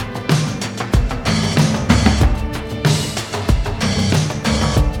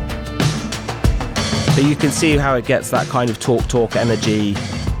 But you can see how it gets that kind of talk energy.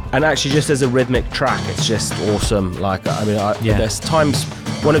 And actually just as a rhythmic track, it's just awesome. Like, I mean, there's times,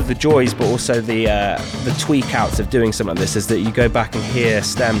 one of the joys, but also the tweak outs of doing something like this is that you go back and hear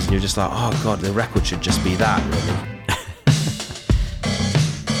stems and you're just like, oh God, the record should just be that, really.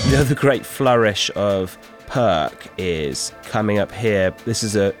 The other great flourish of perc is coming up here. This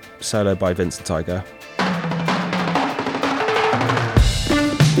is a solo by Vincent Tiger.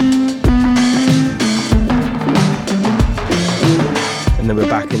 And then we're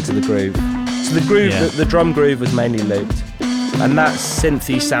back into the groove. So the groove, the drum groove was mainly looped. And that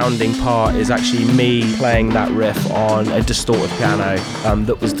synthy sounding part is actually me playing that riff on a distorted piano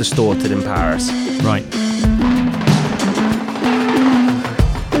that was distorted in Paris. Right.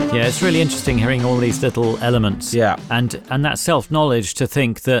 Yeah, it's really interesting hearing all these little elements. Yeah. And that self-knowledge to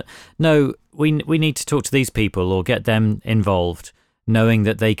think that, no, we need to talk to these people or get them involved, knowing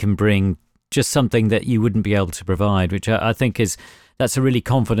that they can bring just something that you wouldn't be able to provide, which I think that's a really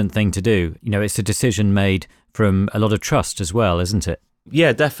confident thing to do. You know, it's a decision made from a lot of trust as well, isn't it?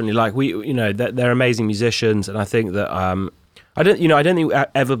 Yeah, definitely. Like they're amazing musicians, and I think that I don't think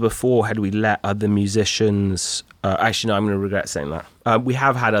ever before had we let other musicians. Actually, no, I'm going to regret saying that. We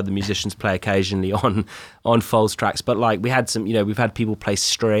have had other musicians play occasionally on Foals tracks, but like we had some, we've had people play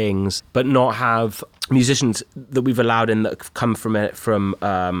strings, but not have musicians that we've allowed in that have come from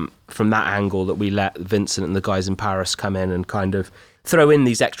that angle, that we let Vincent and the guys in Paris come in and kind of throw in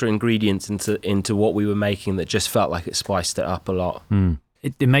these extra ingredients into what we were making that just felt like it spiced it up a lot.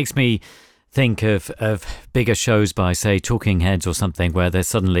 It makes me think of bigger shows by, say, Talking Heads or something, where there's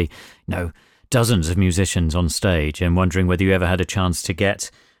suddenly, dozens of musicians on stage, and wondering whether you ever had a chance to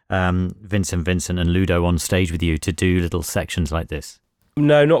get Vincent and Ludo on stage with you to do little sections like this.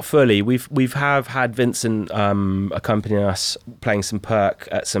 No, not fully. We've had Vincent accompany us playing some perc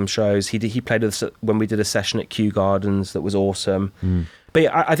at some shows. He played us when we did a session at Kew Gardens that was awesome. But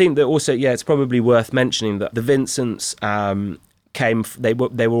I think that also, it's probably worth mentioning that the Vincents they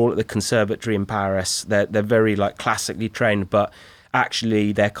were all at the Conservatory in Paris. They're very like classically trained, but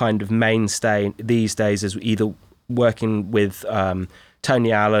actually their kind of mainstay these days is either working with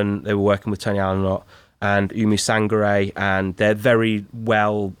Tony Allen. They were working with Tony Allen a lot, and Umu Sangare, and they're very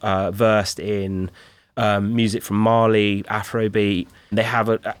well versed in music from Mali, Afrobeat. They have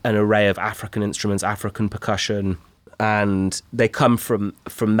an array of African instruments, African percussion, and they come from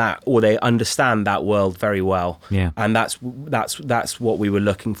that, or they understand that world very well. Yeah. And that's what we were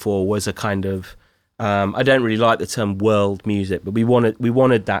looking for, was a kind of I don't really like the term world music, but we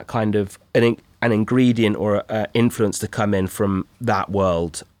wanted that kind of an ingredient or an influence to come in from that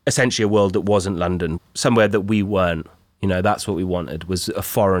world, essentially a world that wasn't London, somewhere that we weren't. That's what we wanted, was a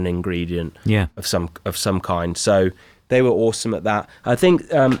foreign ingredient of some kind. So they were awesome at that. I think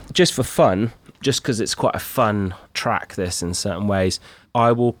just for fun, just because it's quite a fun track, this in certain ways,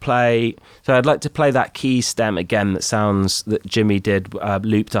 I will play. So I'd like to play that key stem again that Jimmy did,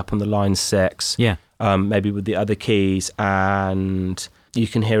 looped up on the line 6. Yeah. Maybe with the other keys, and you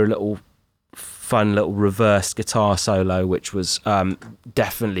can hear a little fun little reversed guitar solo, which was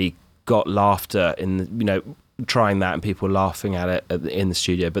definitely got laughter in trying that, and people laughing at it in the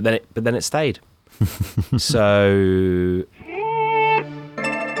studio. But then it stayed. So.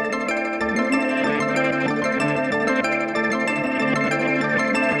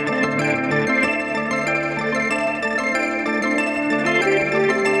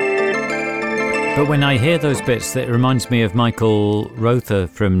 But when I hear those bits, that reminds me of Michael Rother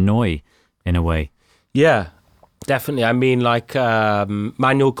from Neu, in a way. Yeah, definitely. I mean, like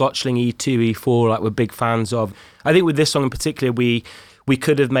Manuel Gottschling, E2, E4, like we're big fans of. I think with this song in particular, we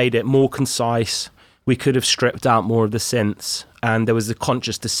could have made it more concise. We could have stripped out more of the synths, and there was a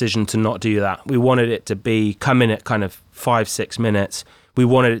conscious decision to not do that. We wanted it to come in at kind of 5-6 minutes. We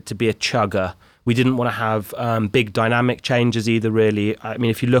wanted it to be a chugger. We didn't want to have big dynamic changes either, really. I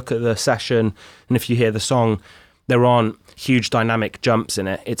mean, if you look at the session and if you hear the song, there aren't huge dynamic jumps in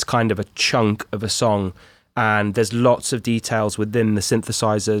it. It's kind of a chunk of a song, and there's lots of details within the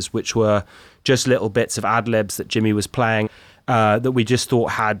synthesizers, which were just little bits of ad-libs that Jimmy was playing that we just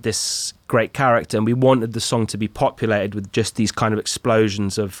thought had this great character, and we wanted the song to be populated with just these kind of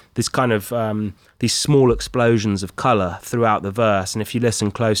explosions of this kind of these small explosions of color throughout the verse. And if you listen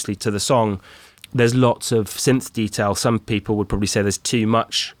closely to the song, there's lots of synth detail. Some people would probably say there's too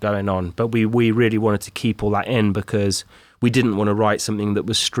much going on, but we really wanted to keep all that in, because we didn't want to write something that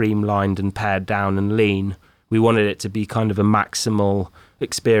was streamlined and pared down and lean. We wanted it to be kind of a maximal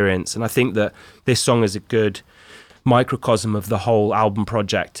experience. And I think that this song is a good microcosm of the whole album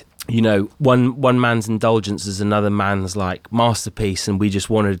project. One man's indulgence is another man's like masterpiece, and we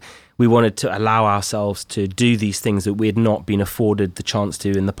wanted to allow ourselves to do these things that we had not been afforded the chance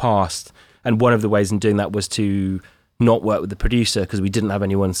to in the past. And one of the ways in doing that was to not work with the producer, because we didn't have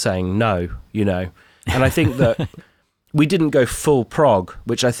anyone saying no, And I think that we didn't go full prog,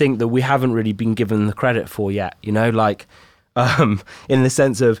 which I think that we haven't really been given the credit for yet, in the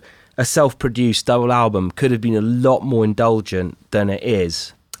sense of a self-produced double album could have been a lot more indulgent than it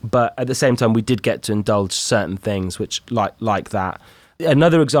is. But at the same time, we did get to indulge certain things, which like that.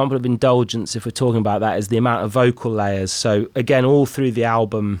 Another example of indulgence, if we're talking about that, is the amount of vocal layers. So again, all through the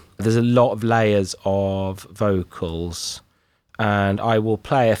album, there's a lot of layers of vocals, and I will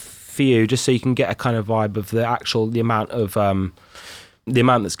play a few just so you can get a kind of vibe of the amount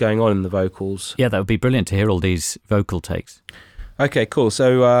that's going on in the vocals. Yeah, that would be brilliant to hear all these vocal takes. Okay, cool.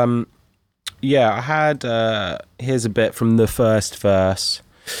 So I had here's a bit from the first verse.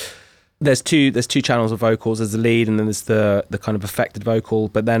 There's two channels of vocals. There's the lead, and then there's the kind of affected vocal.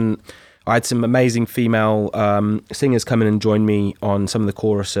 But then I had some amazing female singers come in and join me on some of the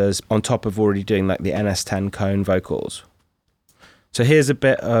choruses, on top of already doing like the NS10 cone vocals. So here's a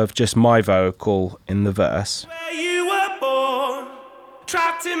bit of just my vocal in the verse. Where you were born,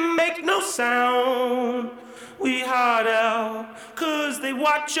 tried to make no sound. We hide out, 'cause they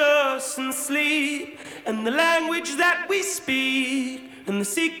watch us and sleep, and the language that we speak, and the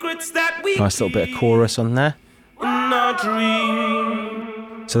secrets that we nice little bit of chorus on there. In our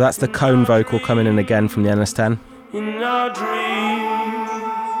dream. So that's the cone vocal coming in again from the NS10. In our dream.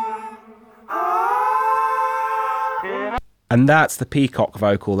 And that's the peacock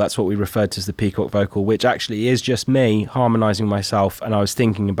vocal. That's what we referred to as the peacock vocal, which actually is just me harmonizing myself. And I was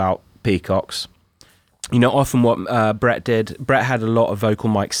thinking about peacocks. Often what Brett had a lot of vocal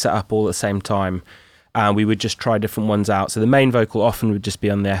mics set up all at the same time, and we would just try different ones out. So the main vocal often would just be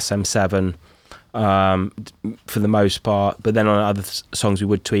on the SM7 for the most part, but then on other songs we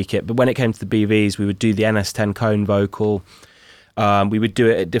would tweak it. But when it came to the BVs, we would do the NS10 cone vocal. We would do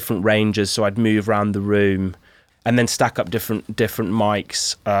it at different ranges, so I'd move around the room and then stack up different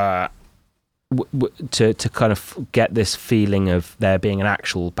mics to kind of get this feeling of there being an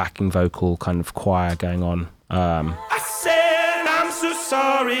actual backing vocal kind of choir going on. I said I'm so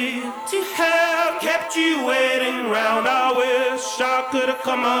sorry to have kept you waiting round. I wish I could have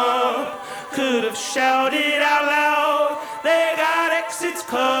come up, could have shouted out loud. They got exits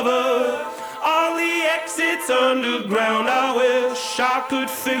covered, all the exits underground. I wish I could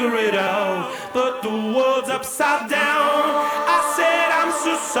figure it out, but the world's upside down. I said I'm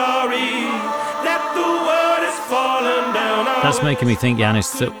so sorry that the world has fallen down. That's making me think,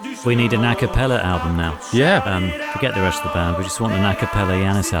 Yanis, that we need an a cappella album now. Yeah. Forget the rest of the band. We just want an a cappella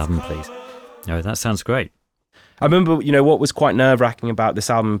Yanis album, please. No, that sounds great. I remember, what was quite nerve-wracking about this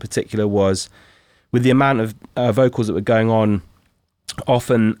album in particular was with the amount of vocals that were going on.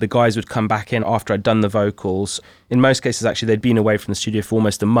 Often the guys would come back in after I'd done the vocals. In most cases, actually, they'd been away from the studio for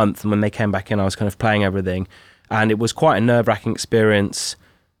almost a month. And when they came back in, I was kind of playing everything. And it was quite a nerve-wracking experience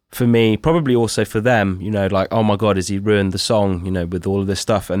for me, probably also for them, like, oh my God, has he ruined the song, with all of this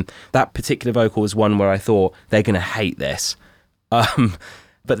stuff? And that particular vocal was one where I thought, they're going to hate this. But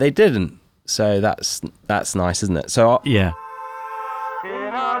they didn't. So that's nice, isn't it? So yeah. In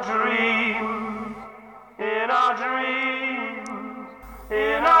our dreams, in our dreams,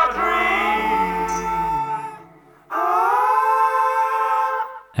 in our dreams.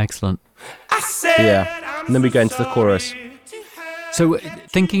 Excellent. I said yeah. And then we go into the chorus. So,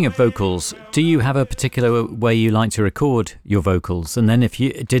 thinking of vocals, do you have a particular way you like to record your vocals? And then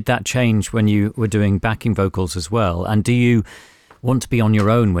did that change when you were doing backing vocals as well? And do you want to be on your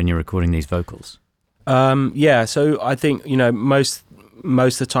own when you're recording these vocals? Yeah, so I think, most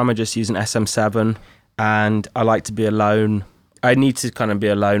of the time I just use an SM7 and I like to be alone. I need to kind of be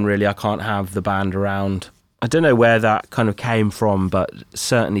alone, really. I can't have the band around. I don't know where that kind of came from, but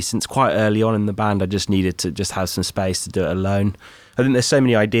certainly since quite early on in the band, I just needed to just have some space to do it alone. I think there's so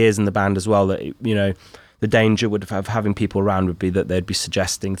many ideas in the band as well that, the danger of having people around would be that they'd be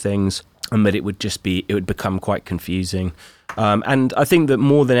suggesting things and that it would become quite confusing. And I think that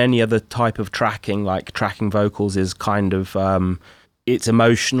more than any other type of tracking, like tracking vocals is kind of, it's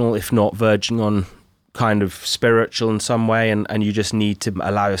emotional, if not verging on kind of spiritual in some way. And you just need to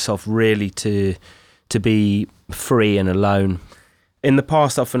allow yourself really to be free and alone. In the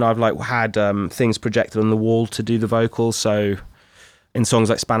past, often I've had things projected on the wall to do the vocals. So in songs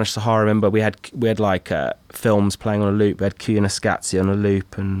like Spanish Sahara, I remember we had films playing on a loop. We had Q and Escazzi on a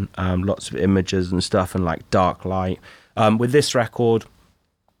loop and lots of images and stuff and like dark light. With this record,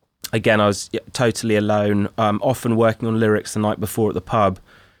 again, I was totally alone, often working on lyrics the night before at the pub,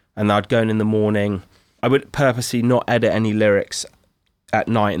 and I'd go in the morning. I would purposely not edit any lyrics at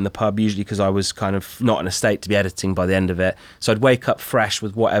night in the pub, usually because I was kind of not in a state to be editing by the end of it. So I'd wake up fresh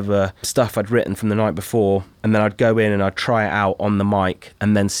with whatever stuff I'd written from the night before, and then I'd go in and I'd try it out on the mic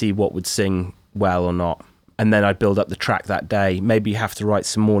and then see what would sing well or not. And then I'd build up the track that day. Maybe have to write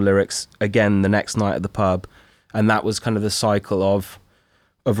some more lyrics again the next night at the pub. And that was kind of the cycle of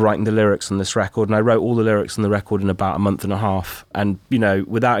writing the lyrics on this record. And I wrote all the lyrics on the record in about a month and a half. And,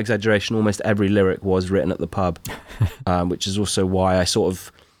 without exaggeration, almost every lyric was written at the pub, which is also why I sort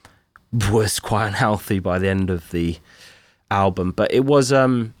of was quite unhealthy by the end of the album. But it was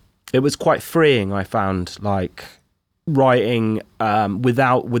quite freeing, I found, like writing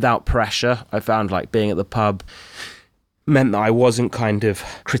without pressure. I found like being at the pub meant that I wasn't kind of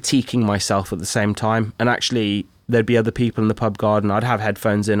critiquing myself at the same time. And actually, there'd be other people in the pub garden. I'd have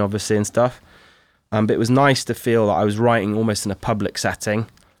headphones in, obviously, and stuff. But it was nice to feel that I was writing almost in a public setting.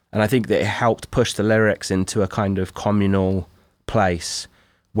 And I think that it helped push the lyrics into a kind of communal place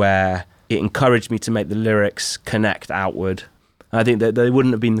where it encouraged me to make the lyrics connect outward. And I think that they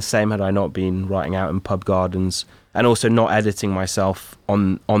wouldn't have been the same had I not been writing out in pub gardens and also not editing myself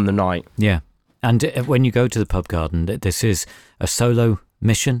on the night. Yeah. And when you go to the pub garden, this is a solo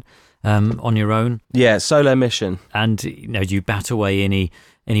mission on your own? Yeah, solo mission. And you bat away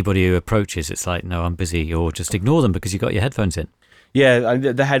anybody who approaches. It's like, no, I'm busy, or just ignore them because you got your headphones in. Yeah,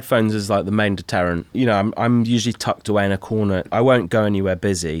 the headphones is like the main deterrent. I'm usually tucked away in a corner. I won't go anywhere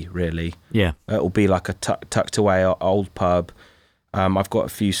busy, really. Yeah. It'll be like a tucked away old pub. I've got a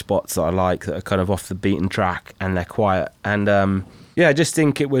few spots that I like that are kind of off the beaten track and they're quiet. And I just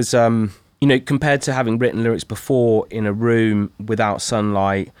think it was, compared to having written lyrics before in a room without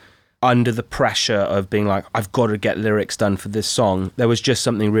sunlight, under the pressure of being like, I've got to get lyrics done for this song, there was just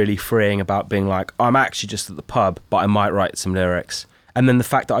something really freeing about being like, I'm actually just at the pub, but I might write some lyrics. And then the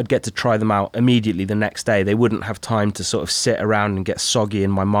fact that I'd get to try them out immediately the next day, they wouldn't have time to sort of sit around and get soggy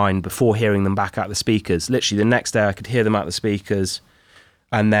in my mind before hearing them back out the speakers. Literally the next day I could hear them out the speakers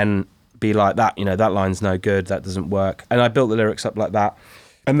and then be like, that line's no good, that doesn't work. And I built the lyrics up like that.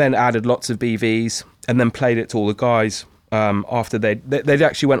 and then added lots of BVs, and then played it to all the guys after they'd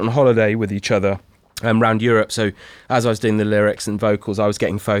actually went on holiday with each other around Europe. So as I was doing the lyrics and vocals, I was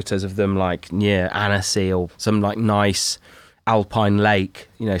getting photos of them like near Annecy or some like nice alpine lake,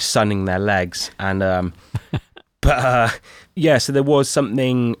 sunning their legs. And so there was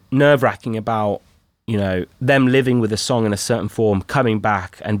something nerve-wracking about them living with a song in a certain form, coming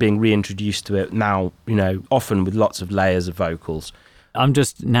back and being reintroduced to it now, often with lots of layers of vocals. I'm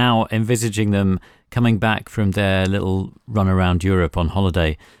just now envisaging them coming back from their little run around Europe on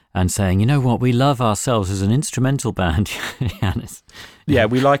holiday and saying, you know what, we love ourselves as an instrumental band, Yannis. Yeah,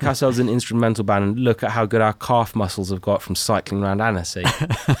 we like ourselves as an instrumental band, and look at how good our calf muscles have got from cycling around Annecy.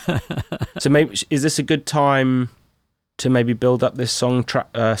 So maybe, is this a good time to maybe build up this song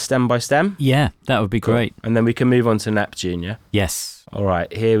stem by stem? Yeah, that would be great. And then we can move on to Neptune, yeah? Yes. All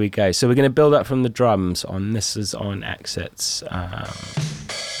right, here we go. So we're going to build up from the drums on This Is on Exits.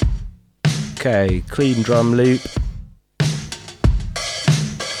 Okay, clean drum loop.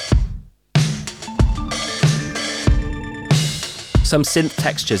 Some synth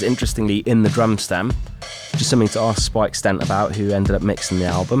textures, interestingly, in the drum stem. Just something to ask Spike Stent about, who ended up mixing the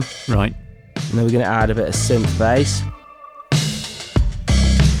album. Right. And then we're going to add a bit of synth bass.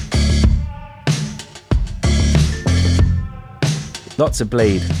 Lots of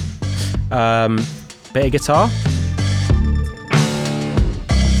bleed. Bit of guitar.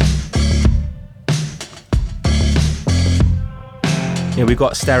 We've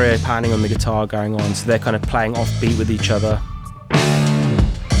got stereo panning on the guitar going on, so they're kind of playing off beat with each other.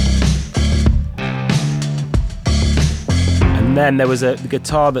 And then there was the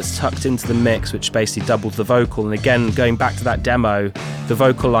guitar that's tucked into the mix, which basically doubled the vocal. And again, going back to that demo, the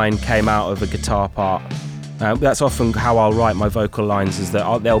vocal line came out of a guitar part. That's often how I'll write my vocal lines, is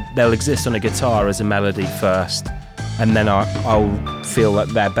that they'll exist on a guitar as a melody first, and then I'll feel that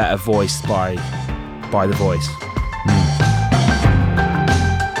they're better voiced by the voice.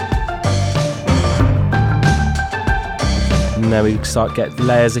 And then we start getting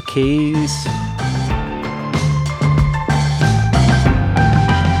layers of keys.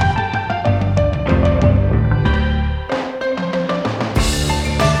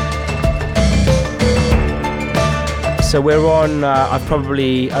 So we're on, I've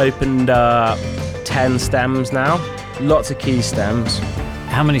probably opened 10 stems now. Lots of key stems.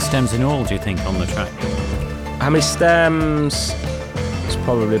 How many stems in all do you think on the track? How many stems? It's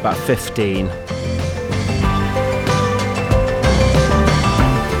probably about 15.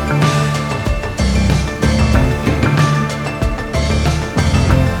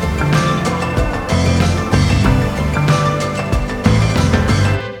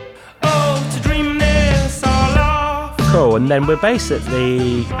 Cool, and then we're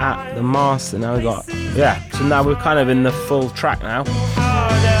basically at the master now. So now we're kind of in the full track now.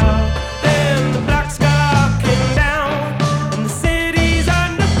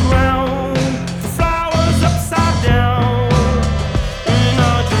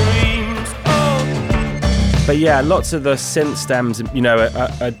 But yeah, lots of the synth stems,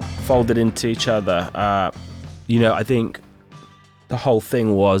 are folded into each other. I think the whole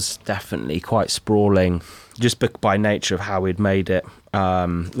thing was definitely quite sprawling, just by nature of how we'd made it.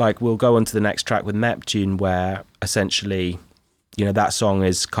 We'll go on to the next track with Neptune, where essentially, that song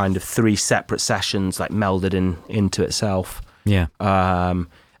is kind of 3 separate sessions, like melded into itself. Yeah.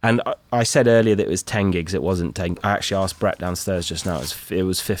 And I said earlier that it was 10 gigs. It wasn't 10. I actually asked Brett downstairs just now. It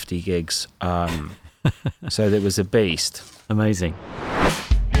was 50 gigs. So it was a beast. Amazing.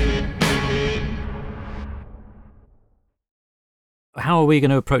 How are we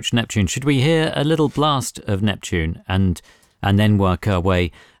going to approach Neptune? Should we hear a little blast of Neptune and then work our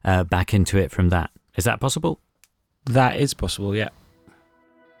way back into it from that? Is that possible? That is possible, yeah.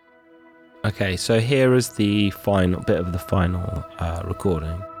 Okay, so here is the final bit of the final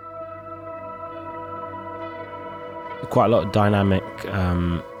recording. Quite a lot of dynamic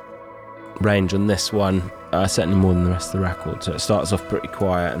range on this one, certainly more than the rest of the record. So it starts off pretty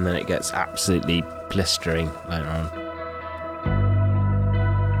quiet and then it gets absolutely blistering later on.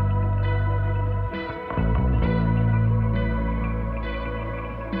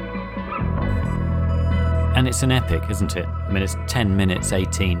 And it's an epic, isn't it? I mean, it's 10 minutes,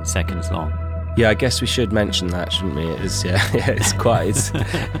 18 seconds long. Yeah, I guess we should mention that, shouldn't we? It's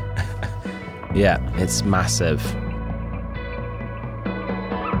it's massive.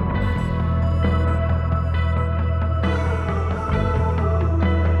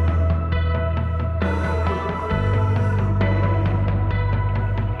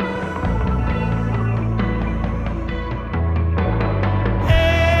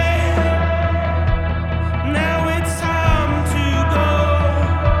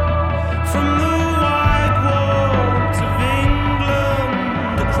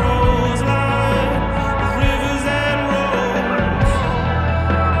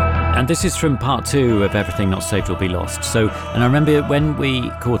 this is from part 2 of Everything Not Saved Will Be Lost. So, and I remember when we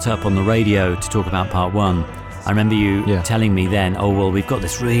caught up on the radio to talk about part 1, I remember you telling me then, oh, well, we've got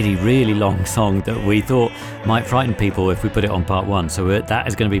this really, really long song that we thought might frighten people if we put it on part 1. So that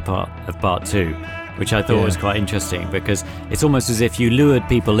is going to be part of part 2, which I thought was quite interesting, because it's almost as if you lured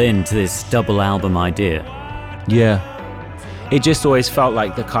people into this double album idea. Yeah. It just always felt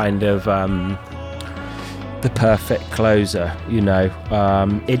like the kind of the perfect closer, you know.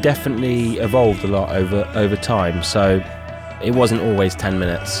 It definitely evolved a lot over time, so it wasn't always 10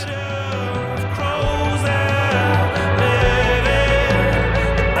 minutes.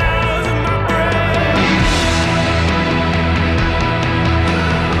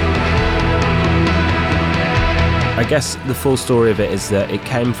 I guess the full story of it is that it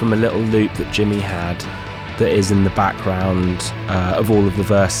came from a little loop that Jimmy had that is in the background of all of the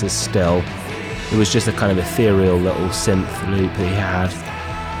verses still. It was just a kind of ethereal little synth loop that he had.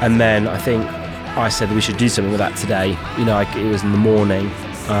 And then I think I said we should do something with that today. You know, it was in the morning.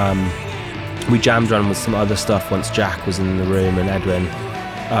 We jammed around with some other stuff once Jack was in the room and Edwin.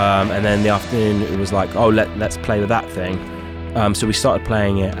 And then in the afternoon it was like, oh, let's play with that thing. So we started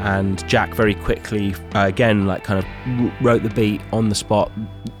playing it, and Jack very quickly, again, like kind of wrote the beat on the spot,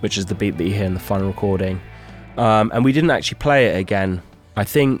 which is the beat that you hear in the final recording. And we didn't actually play it again, I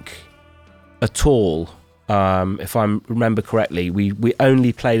think, at all. If I remember correctly, we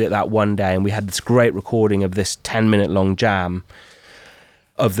only played it that one day, and we had this great recording of this 10-minute long jam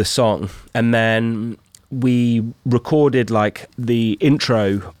of the song. And then we recorded like the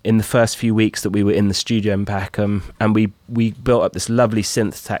intro in the first few weeks that we were in the studio in Peckham, and we built up this lovely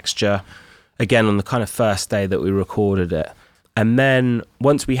synth texture again on the kind of first day that we recorded it. And then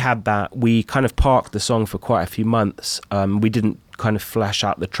once we had that, we kind of parked the song for quite a few months. We didn't kind of flesh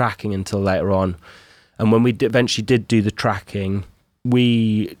out the tracking until later on, and when we eventually did do the tracking,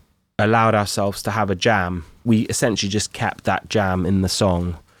 we allowed ourselves to have a jam. We essentially just kept that jam in the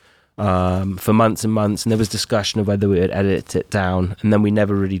song for months and months, and there was discussion of whether we would edit it down, and then we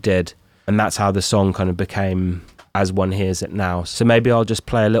never really did. And that's how the song kind of became as one hears it now. So maybe I'll just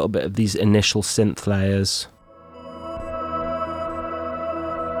play a little bit of these initial synth layers.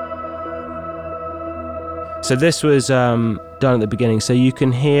 So this was done at the beginning, so you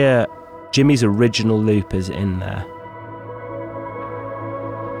can hear Jimmy's original loop is in there.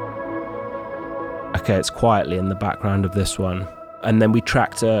 Okay, it's quietly in the background of this one. And then we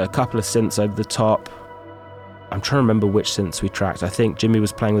tracked a couple of synths over the top. I'm trying to remember which synths we tracked. I think Jimmy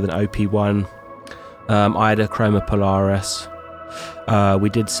was playing with an OP1. I had a Chroma Polaris. We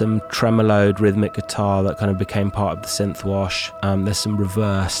did some tremoloed rhythmic guitar that kind of became part of the synth wash. There's some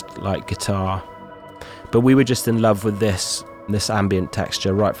reversed like guitar. But we were just in love with this ambient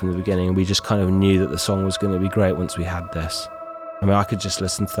texture right from the beginning, and we just kind of knew that the song was going to be great once we had this. I mean, I could just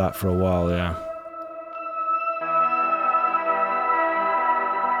listen to that for a while, yeah.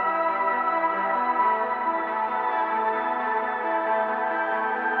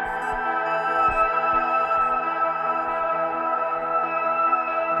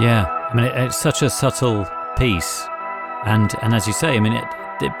 Yeah, I mean, it's such a subtle piece, and as you say, I mean,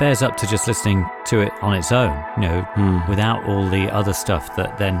 it bears up to just listening to it on its own, you know, without all the other stuff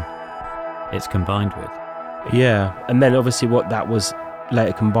that then it's combined with. Yeah, and then obviously what that was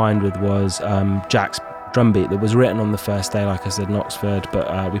later combined with was Jack's drum beat that was written on the first day, like I said, in Oxford,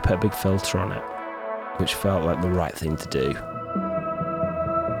 but we put a big filter on it, which felt like the right thing to do.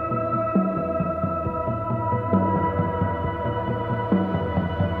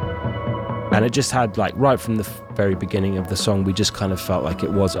 And it just had, like, right from the very beginning of the song, we just kind of felt like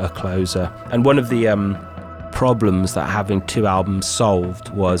it was a closer. And one of the problems that having two albums solved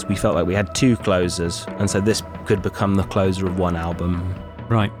was we felt like we had two closers, and so this could become the closer of one album.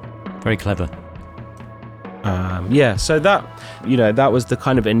 Right. Very clever. Yeah, so that, you know, that was the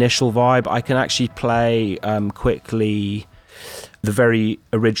kind of initial vibe. I can actually play quickly the very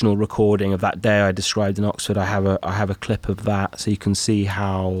original recording of that day I described in Oxford. I have a clip of that, so you can see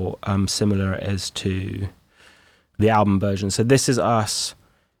how similar it is to the album version. So this is us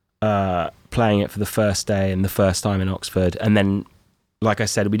playing it for the first day and the first time in Oxford, and then, like I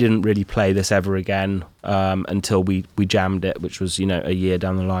said, we didn't really play this ever again until we jammed it, which was, you know, a year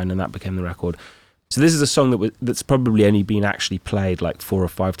down the line, and that became the record. So this is a song that's probably only been actually played like 4 or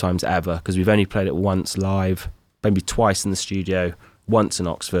 5 times ever, because we've only played it once live, maybe twice in the studio, once in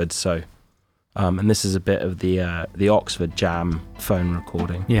Oxford. So, and this is a bit of the Oxford Jam phone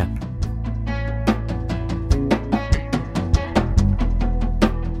recording. Yeah.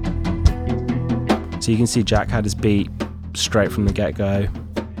 So you can see Jack had his beat straight from the get-go.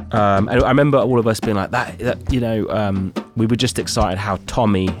 And I remember all of us being like, that you know, we were just excited how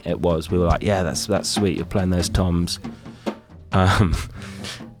tommy it was. We were like, yeah, that's sweet, you're playing those toms.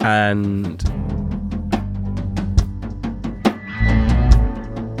 And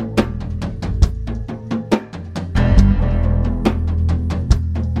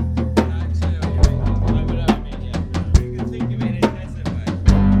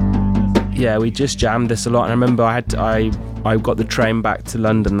yeah, we just jammed this a lot. And I remember I got the train back to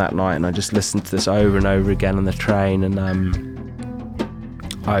London that night, and I just listened to this over and over again on the train. And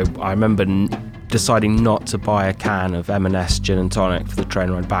I remember deciding not to buy a can of M&S gin and tonic for the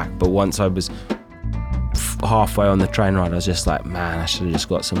train ride back. But once I was halfway on the train ride, I was just like, man, I should have just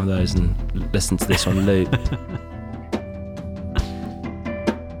got some of those and listened to this on loop.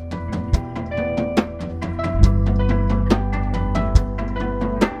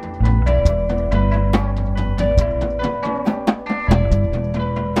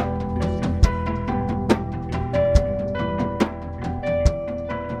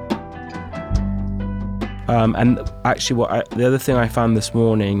 And actually, the other thing I found this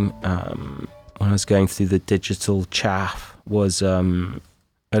morning when I was going through the digital chaff was a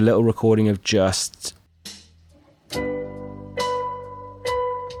little recording of just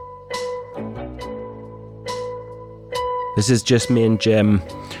this is just me and Jim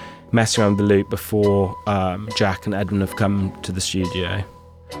messing around with the loop before Jack and Edwin have come to the studio.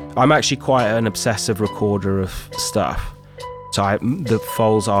 I'm actually quite an obsessive recorder of stuff. So the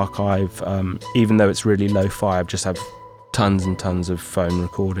Foals archive, even though it's really lo-fi, I just have tons and tons of phone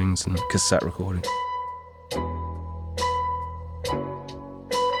recordings and cassette recordings.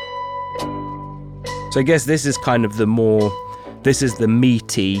 So I guess this is kind of the meatier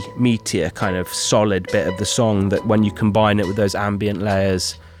kind of solid bit of the song that when you combine it with those ambient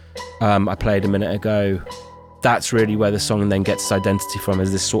layers I played a minute ago, that's really where the song then gets its identity from,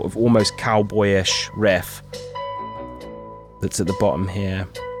 is this sort of almost cowboyish riff that's at the bottom here,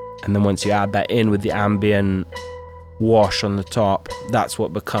 and then once you add that in with the ambient wash on the top, that's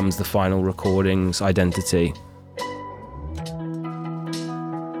what becomes the final recording's identity.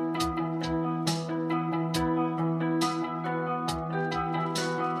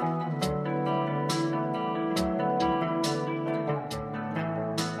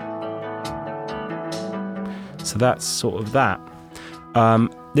 So that's sort of that.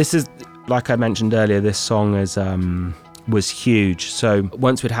 This is, like I mentioned earlier, this song was huge. So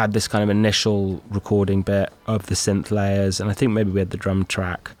once we'd had this kind of initial recording bit of the synth layers, and I think maybe we had the drum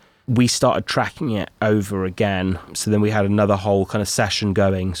track, we started tracking it over again. So then we had another whole kind of session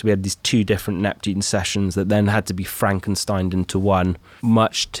going. So we had these two different Neptune sessions that then had to be Frankensteined into one,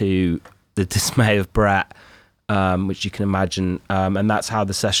 much to the dismay of Brett, which you can imagine. And that's how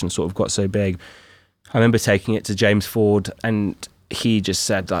the session sort of got so big. I remember taking it to James Ford, and he just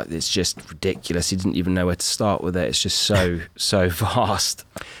said, like, it's just ridiculous. He didn't even know where to start with it. It's just so vast.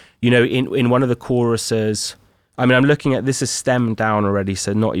 You know, in one of the choruses, I mean, I'm looking at, this is stemmed down already,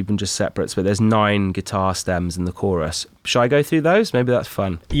 so not even just separates, but there's 9 guitar stems in the chorus. Shall I go through those? Maybe that's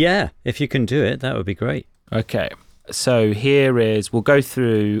fun. Yeah, if you can do it, that would be great. Okay, so we'll go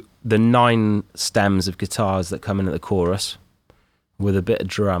through the 9 stems of guitars that come in at the chorus with a bit of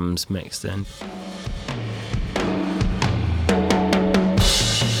drums mixed in.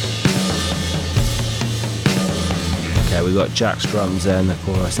 Okay, we've got Jack's drums there in the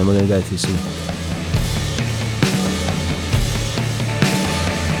chorus, and we're going to go through some.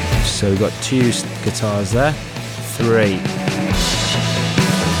 So we've got 2 guitars there, 3.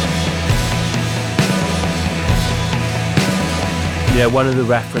 Yeah, one of the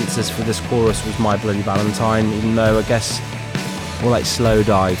references for this chorus was My Bloody Valentine, even though I guess more like Slow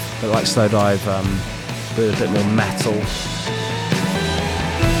Dive, but like Slow Dive with a bit more metal.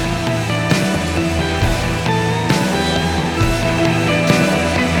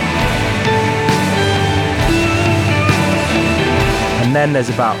 And then there's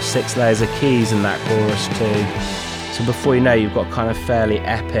about 6 layers of keys in that chorus too. So before you know, you've got kind of fairly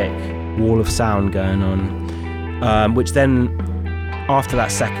epic wall of sound going on. Which then, after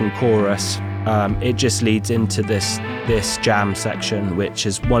that second chorus, it just leads into this jam section, which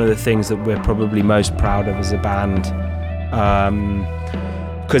is one of the things that we're probably most proud of as a band.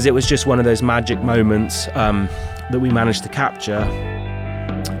 Because it was just one of those magic moments that we managed to capture.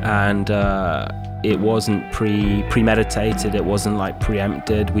 And it wasn't premeditated, it wasn't like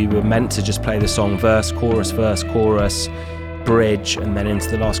preempted. We were meant to just play the song verse, chorus, bridge, and then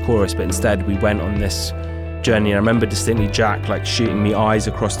into the last chorus, but instead we went on this journey. And I remember distinctly Jack like shooting me eyes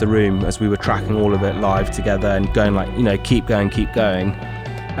across the room as we were tracking all of it live together and going like, you know, keep going.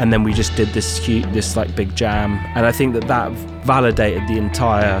 And then we just did this like big jam. And I think that validated the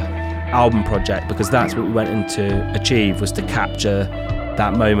entire album project, because that's what we went in to achieve, was to capture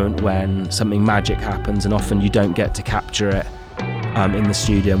that moment when something magic happens, and often you don't get to capture it in the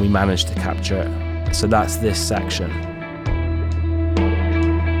studio, and we managed to capture it. So that's this section.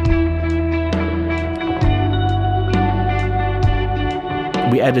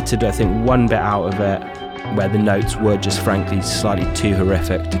 We edited, I think, one bit out of it where the notes were just frankly slightly too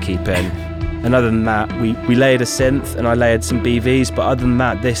horrific to keep in. And other than that, we layered a synth and I layered some BVs, but other than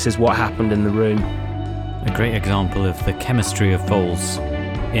that, this is what happened in the room. A great example of the chemistry of Foals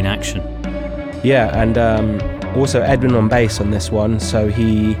in action. Yeah, and also Edwin on bass on this one, so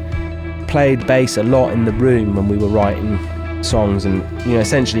he played bass a lot in the room when we were writing songs, and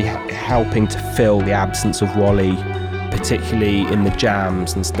essentially helping to fill the absence of Wally, particularly in the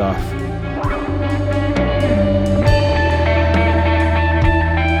jams and stuff.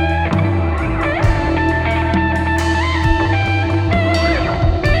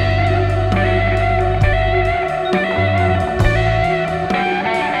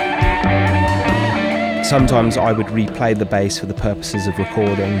 Sometimes I would replay the bass for the purposes of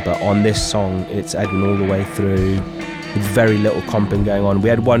recording, but on this song it's Edwin all the way through with very little comping going on. We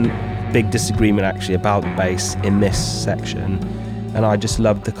had one big disagreement actually about the bass in this section, and I just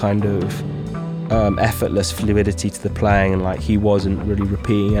loved the kind of effortless fluidity to the playing, and like he wasn't really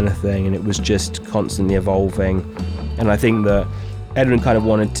repeating anything and it was just constantly evolving. And I think that Edwin kind of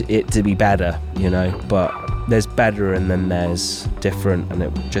wanted it to be better, but there's better and then there's different, and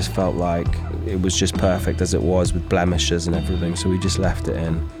it just felt like it was just perfect as it was with blemishes and everything, so we just left it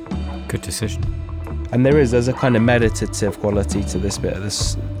in. Good decision. And there's a kind of meditative quality to this bit of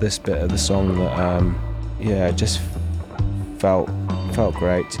the song that just felt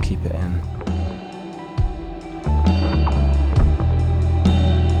great to keep it in.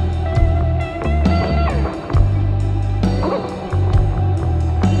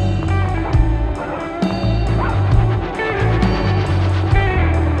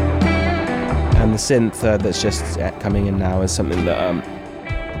 And the synth that's just coming in now is something that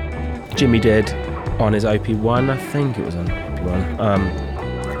Jimmy did on his OP1, I think it was on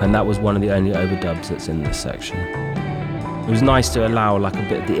OP1, and that was one of the only overdubs that's in this section. It was nice to allow like a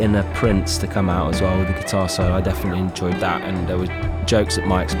bit of the inner Prince to come out as well with the guitar solo. I definitely enjoyed that, and there were jokes at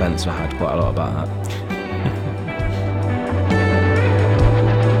my expense. I had quite a lot about that.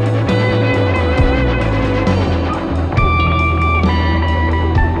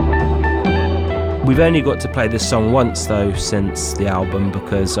 We've only got to play this song once though since the album,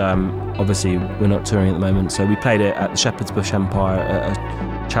 because obviously we're not touring at the moment, so we played it at the Shepherd's Bush Empire at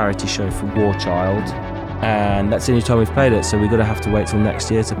a charity show for War Child, and that's the only time we've played it, so we're going to have to wait till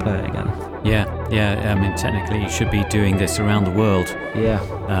next year to play it again. Yeah, I mean technically you should be doing this around the world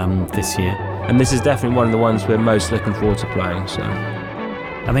this year. And this is definitely one of the ones we're most looking forward to playing, so.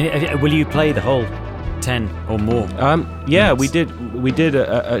 I mean, will you play the whole 10 or more? Yeah, we did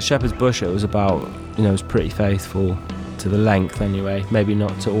at Shepherd's Bush. It was about, it was pretty faithful to the length anyway. Maybe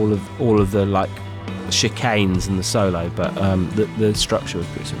not to all of the like chicanes and the solo, but the structure was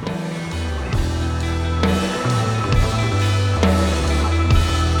pretty similar.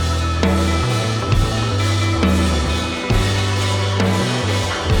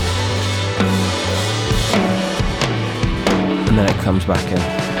 And then it comes back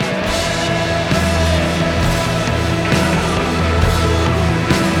in.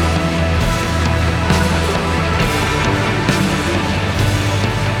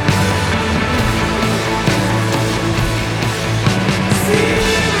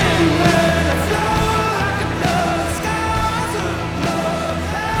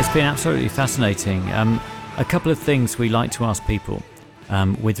 It's been absolutely fascinating. A couple of things we like to ask people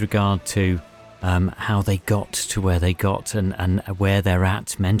with regard to how they got to where they got and where they're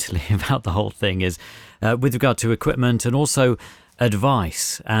at mentally about the whole thing is with regard to equipment and also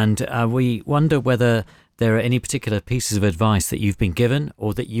advice. And we wonder whether there are any particular pieces of advice that you've been given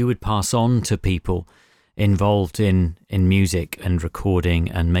or that you would pass on to people involved in music and recording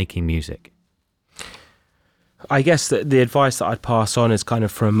and making music. I guess that the advice that I'd pass on is kind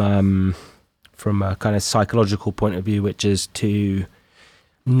of from a kind of psychological point of view, which is to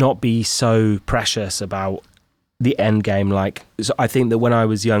not be so precious about the end game. Like, so I think that when I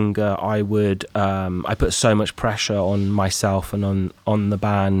was younger, I put so much pressure on myself and on the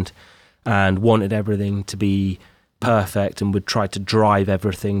band, and wanted everything to be perfect and would try to drive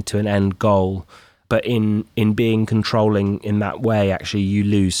everything to an end goal. But in being controlling in that way, actually, you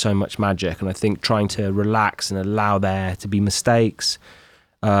lose so much magic. And I think trying to relax and allow there to be mistakes,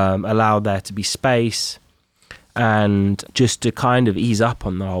 allow there to be space, And just to kind of ease up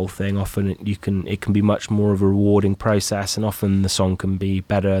on the whole thing, often it can be much more of a rewarding process, and often the song can be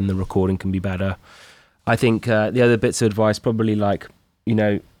better and the recording can be better. I think the other bits of advice, probably like,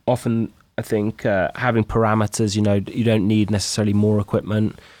 often I think having parameters, you don't need necessarily more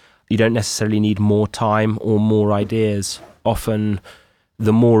equipment. You don't necessarily need more time or more ideas. Often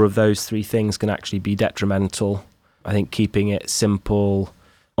the more of those three things can actually be detrimental. I think keeping it simple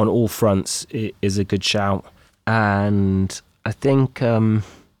on all fronts is a good shout. And I think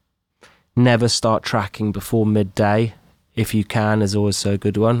never start tracking before midday, if you can, is also a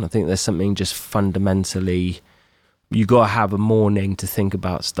good one. I think there's something just fundamentally, you got to have a morning to think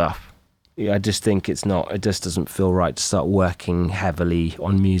about stuff. I just think it just doesn't feel right to start working heavily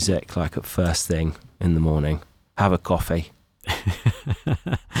on music like at first thing in the morning. Have a coffee.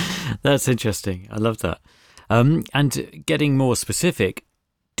 That's interesting. I love that. And getting more specific,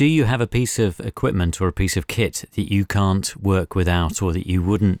 do you have a piece of equipment or a piece of kit that you can't work without, or that you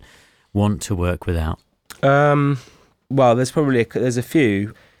wouldn't want to work without? Well, there's a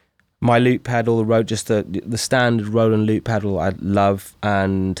few. My loop pedal, the standard Roland loop pedal, I love,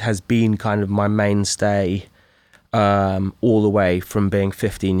 and has been kind of my mainstay all the way from being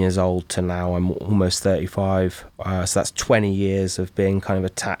 15 years old to now. I'm almost 35, so that's 20 years of being kind of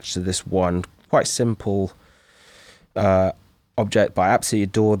attached to this one quite simple object, but I absolutely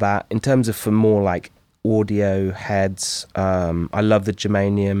adore that. In terms of for more like audio heads, I love the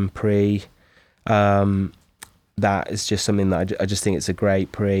Germanium Pre. That is just something that I just think it's a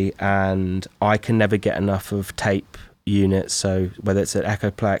great Pre, and I can never get enough of tape units. So whether it's an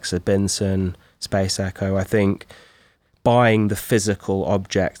Echoplex, a Binson, Space Echo, I think buying the physical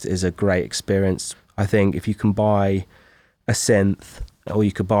object is a great experience. I think if you can buy a synth, or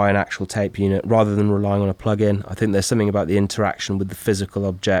you could buy an actual tape unit rather than relying on a plug-in, I think there's something about the interaction with the physical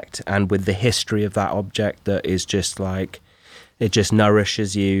object and with the history of that object that is just like, it just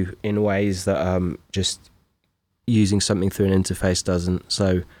nourishes you in ways that just using something through an interface doesn't.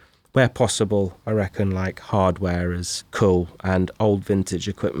 So where possible, I reckon like hardware is cool, and old vintage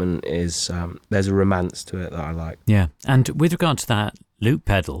equipment is, there's a romance to it that I like. Yeah. And with regard to that loop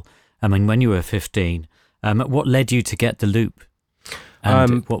pedal, I mean, when you were 15, what led you to get the loop?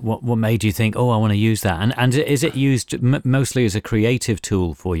 And what made you think, I want to use that? And is it used mostly as a creative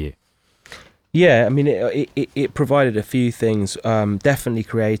tool for you? Yeah, I mean, it provided a few things. Definitely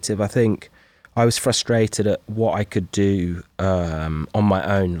creative. I think I was frustrated at what I could do on my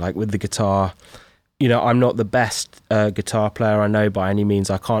own, like with the guitar. I'm not the best guitar player I know by any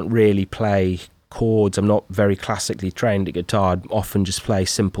means. I can't really play chords. I'm not very classically trained at guitar. I'd often just play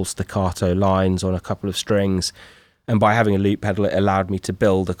simple staccato lines on a couple of strings. And by having a loop pedal, it allowed me to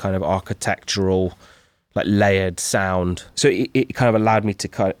build a kind of architectural, like layered sound. So it kind of allowed me to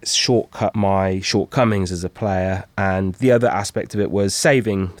kind of shortcut my shortcomings as a player. And the other aspect of it was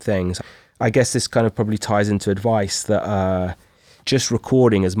saving things. I guess this kind of probably ties into advice that just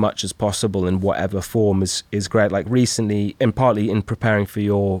recording as much as possible in whatever form is great. Like recently, and partly in preparing for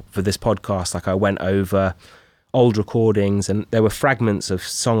this podcast, like I went over old recordings, and there were fragments of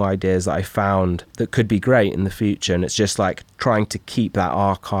song ideas that I found that could be great in the future, and it's just like trying to keep that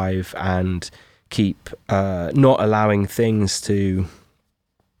archive and keep not allowing things to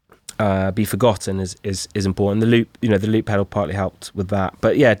be forgotten is important. The loop pedal partly helped with that,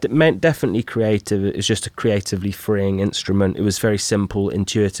 but yeah, definitely creative. It's just a creatively freeing instrument. It was very simple,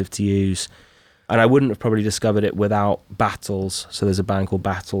 intuitive to use, and I wouldn't have probably discovered it without Battles. So there's a band called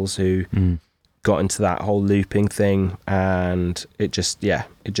Battles who got into that whole looping thing, and it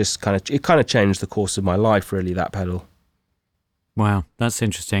kind of changed the course of my life, really, that pedal. Wow, that's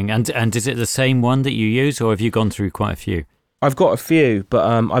interesting. And is it the same one that you use, or have you gone through quite a few? I've got a few, but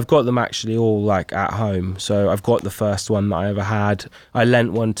I've got them actually all like at home. So I've got the first one that I ever had. I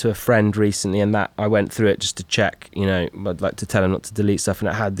lent one to a friend recently, and that I went through it just to check, I'd like to tell him not to delete stuff, and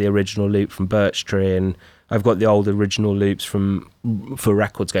it had the original loop from Birch Tree, and I've got the old original loops for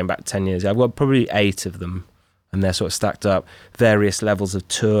records going back 10 years. I've got probably 8 of them, and they're sort of stacked up. Various levels of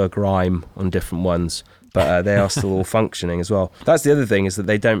tour grime on different ones, but they are still all functioning as well. That's the other thing, is that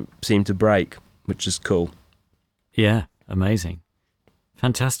they don't seem to break, which is cool. Yeah, amazing.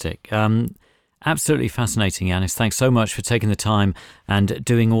 Fantastic. Absolutely fascinating, Yannis. Thanks so much for taking the time and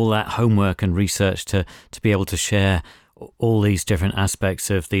doing all that homework and research to be able to share all these different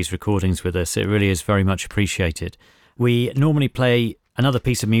aspects of these recordings with us. It really is very much appreciated. We normally play another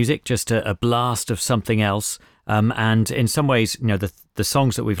piece of music, just a blast of something else. And in some ways, the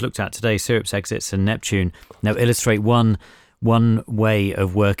songs that we've looked at today, Syrups, Exits and Neptune, illustrate one way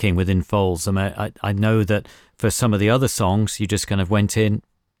of working within Foals. I know that for some of the other songs, you just kind of went in,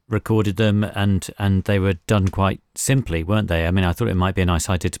 recorded them, and they were done quite simply, weren't they? I mean, I thought it might be a nice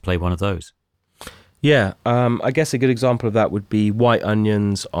idea to play one of those. Yeah, I guess a good example of that would be White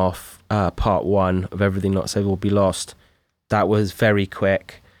Onions off part 1 of Everything Not Saved Will Be Lost. That was very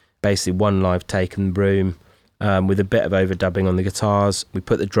quick, basically one live take in the room, with a bit of overdubbing on the guitars. We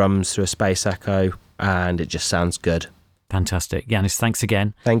put the drums through a space echo, and it just sounds good. Fantastic. Yanis, thanks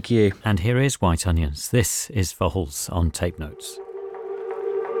again. Thank you. And here is White Onions. This is Foals on Tape Notes.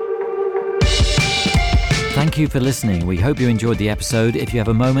 Thank you for listening. We hope you enjoyed the episode. If you have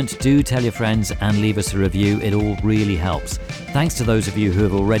a moment, do tell your friends and leave us a review. It all really helps. Thanks to those of you who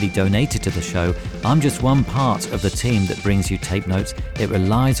have already donated to the show. I'm just one part of the team that brings you Tape Notes. It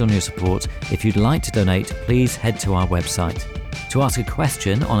relies on your support. If you'd like to donate, please head to our website. To ask a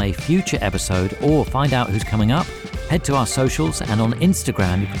question on a future episode or find out who's coming up, head to our socials, and on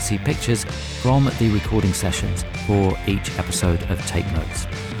Instagram you can see pictures from the recording sessions for each episode of Tape Notes.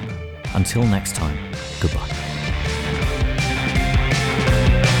 Until next time, goodbye.